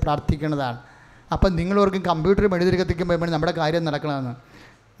കത്തിച്ച് പ്രാർത്ഥിക്കുന്നതാണ്. അപ്പം നിങ്ങളോർക്കും കമ്പ്യൂട്ടറിൽ മെഴുതിരി കത്തിക്കുമ്പോൾ നമ്മുടെ കാര്യം നടക്കണമെന്ന്.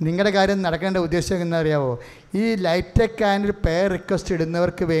 നിങ്ങളുടെ കാര്യം നടക്കേണ്ട ഉദ്ദേശം എന്താ അറിയാമോ? ഈ ലൈറ്റ് ക്യാനിൽ പേർ റിക്വസ്റ്റ്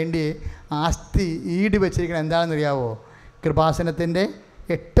ഇടുന്നവർക്ക് വേണ്ടി ആസ്തി ഈട് വെച്ചിരിക്കുന്നത് എന്താണെന്ന് അറിയാമോ? കൃപാസനത്തിൻ്റെ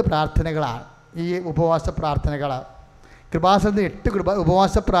 8 പ്രാർത്ഥനകളാണ്. ഈ ഉപവാസ പ്രാർത്ഥനകളാണ്. കൃപാസനത്തിൻ്റെ 8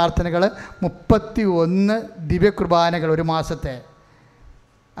 ഉപവാസ പ്രാർത്ഥനകൾ, 31 ദിവ്യകുർബാനകൾ ഒരു മാസത്തെ.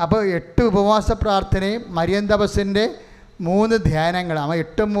 അപ്പോൾ 8 ഉപവാസ പ്രാർത്ഥനയും മരിയൻ തപസ്സിൻ്റെ 3 ധ്യാനങ്ങൾ,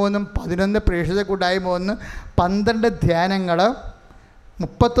 8 3 11 പ്രേക്ഷിത കൂട്ടായ്മ 1 12 ധ്യാനങ്ങൾ,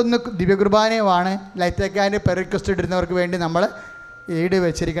 31 ദിവ്യകുർബാനയുമാണ് ലൈറ്റ് വെക്കാൻ്റെ പേർ റിക്വസ്റ്റ് ഇടുന്നവർക്ക് വേണ്ടി നമ്മൾ ഈട്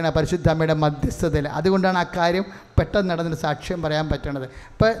വെച്ചിരിക്കുന്ന പരിശുദ്ധ അമ്മയുടെ മധ്യസ്ഥതയിൽ. അതുകൊണ്ടാണ് ആ കാര്യം പെട്ടെന്ന് നടന്നൊരു സാക്ഷ്യം പറയാൻ പറ്റണത്.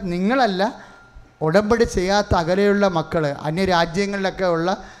 ഇപ്പം നിങ്ങളല്ല, ഉടമ്പടി ചെയ്യാത്ത അകലെയുള്ള മക്കൾ, അന്യരാജ്യങ്ങളിലൊക്കെ ഉള്ള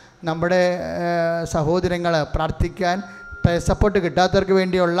നമ്മുടെ സഹോദരങ്ങൾ പ്രാർത്ഥിക്കാൻ സപ്പോർട്ട് കിട്ടാത്തവർക്ക്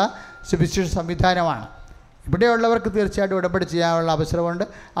വേണ്ടിയുള്ള സുവിശേഷ സംവിധാനമാണ്. ഇവിടെയുള്ളവർക്ക് തീർച്ചയായിട്ടും ഉടമ്പടി ചെയ്യാനുള്ള അവസരമുണ്ട്.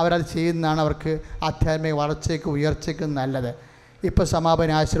 അവരത് ചെയ്യുന്നതാണ് അവർക്ക് ആധ്യാത്മിക വളർച്ചയ്ക്ക് ഉയർച്ചയ്ക്ക് നല്ലത്. ഇപ്പോൾ സമാപന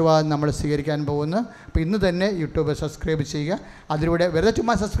ആശീർവാദം നമ്മൾ സ്വീകരിക്കാൻ പോകുന്നു. അപ്പോൾ ഇന്ന് തന്നെ യൂട്യൂബ് സബ്സ്ക്രൈബ് ചെയ്യുക. അതിലൂടെ വെറുതെ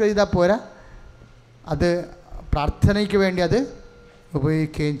ചുമ്മാ സബ്സ്ക്രൈബ് ചെയ്താൽ പോരാ, അത് പ്രാർത്ഥനയ്ക്ക് വേണ്ടി അത്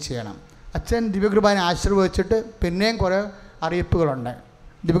ഉപയോഗിക്കുകയും ചെയ്യണം. അച്ഛൻ ദിവ്യകൃപാന ആശീർവദിച്ചിട്ട് പിന്നെയും കുറേ അറിയിപ്പുകളുണ്ട്.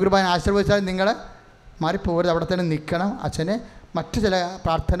 ദിവ്യകൃപാന ആശീർവദിച്ചാൽ നിങ്ങൾ മാറിപ്പോകരുത്, അവിടെ തന്നെ നിൽക്കണം. അച്ഛന് മറ്റു ചില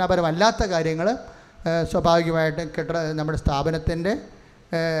പ്രാർത്ഥനാപരമല്ലാത്ത കാര്യങ്ങൾ സ്വാഭാവികമായിട്ടും നമ്മുടെ സ്ഥാപനത്തിൻ്റെ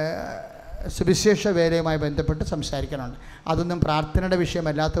സുവിശേഷ വേലയുമായി ബന്ധപ്പെട്ട് സംസാരിക്കാനുണ്ട്. അതൊന്നും പ്രാർത്ഥനയുടെ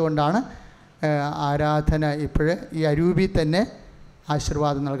വിഷയമല്ലാത്തത് കൊണ്ടാണ് ആരാധന ഇപ്പോഴ് ഈ അരൂപി തന്നെ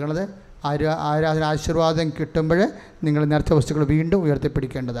ആശീർവാദം നൽകുന്നത്. ആരാധന ആശീർവാദം കിട്ടുമ്പോൾ നിങ്ങൾ നേർച്ച വസ്തുക്കൾ വീണ്ടും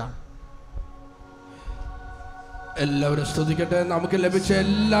ഉയർത്തിപ്പിടിക്കേണ്ടതാണ്. എല്ലാവരും സ്തുതിക്കട്ടെ. നമുക്ക് ലഭിച്ച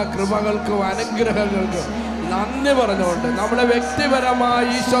എല്ലാ കൃപകൾക്കും അനുഗ്രഹങ്ങൾക്കും നന്ദി പറഞ്ഞുകൊണ്ട് നമ്മളെ വ്യക്തിപരമായി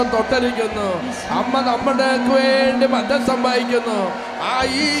ഈശോ തൊട്ടരിക്കുന്നു. അമ്മ നമ്മുടെ വേണ്ടി മധ്യസ്ഥം വഹിക്കുന്നു. ആ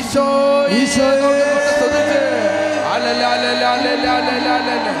ഈശോ യേശുനാമം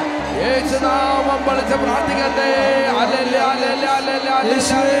വിളിച്ച് പ്രാർത്ഥിക്കട്ടെ.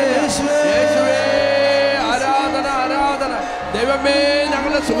 ആരാധന ആരാധന. ദൈവമേ,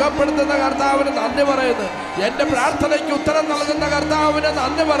 ഞങ്ങളെ സുഖപ്പെടുത്തുന്ന കർത്താവിന് നന്ദി പറയുന്നു. എൻ്റെ പ്രാർത്ഥനയ്ക്ക് ഉത്തരം നൽകുന്ന കർത്താവിന്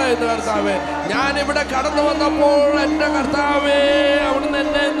നന്ദി പറയുന്നു. കർത്താവേ, ഞാനിവിടെ കടന്നു വന്നപ്പോൾ എൻ്റെ കർത്താവേ അവിടുന്ന്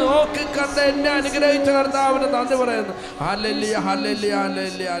എന്നെ നോക്കിക്കണ്ട് എന്നെ അനുഗ്രഹിച്ച കർത്താവിന് നന്ദി പറയുന്നു. ഹല്ലേലൂയ ഹല്ലേലൂയ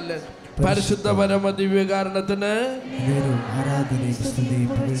ഹല്ലേലൂയ ഹല്ലേലൂയ. പരിശുദ്ധ പരമ ദിവ്യകാരണത്തിന്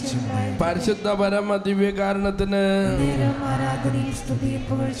പരിശുദ്ധ പരമ ദിവ്യകാരണത്തിന്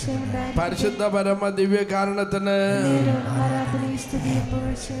പരിശുദ്ധ പരമ ദിവ്യകാരണത്തിന്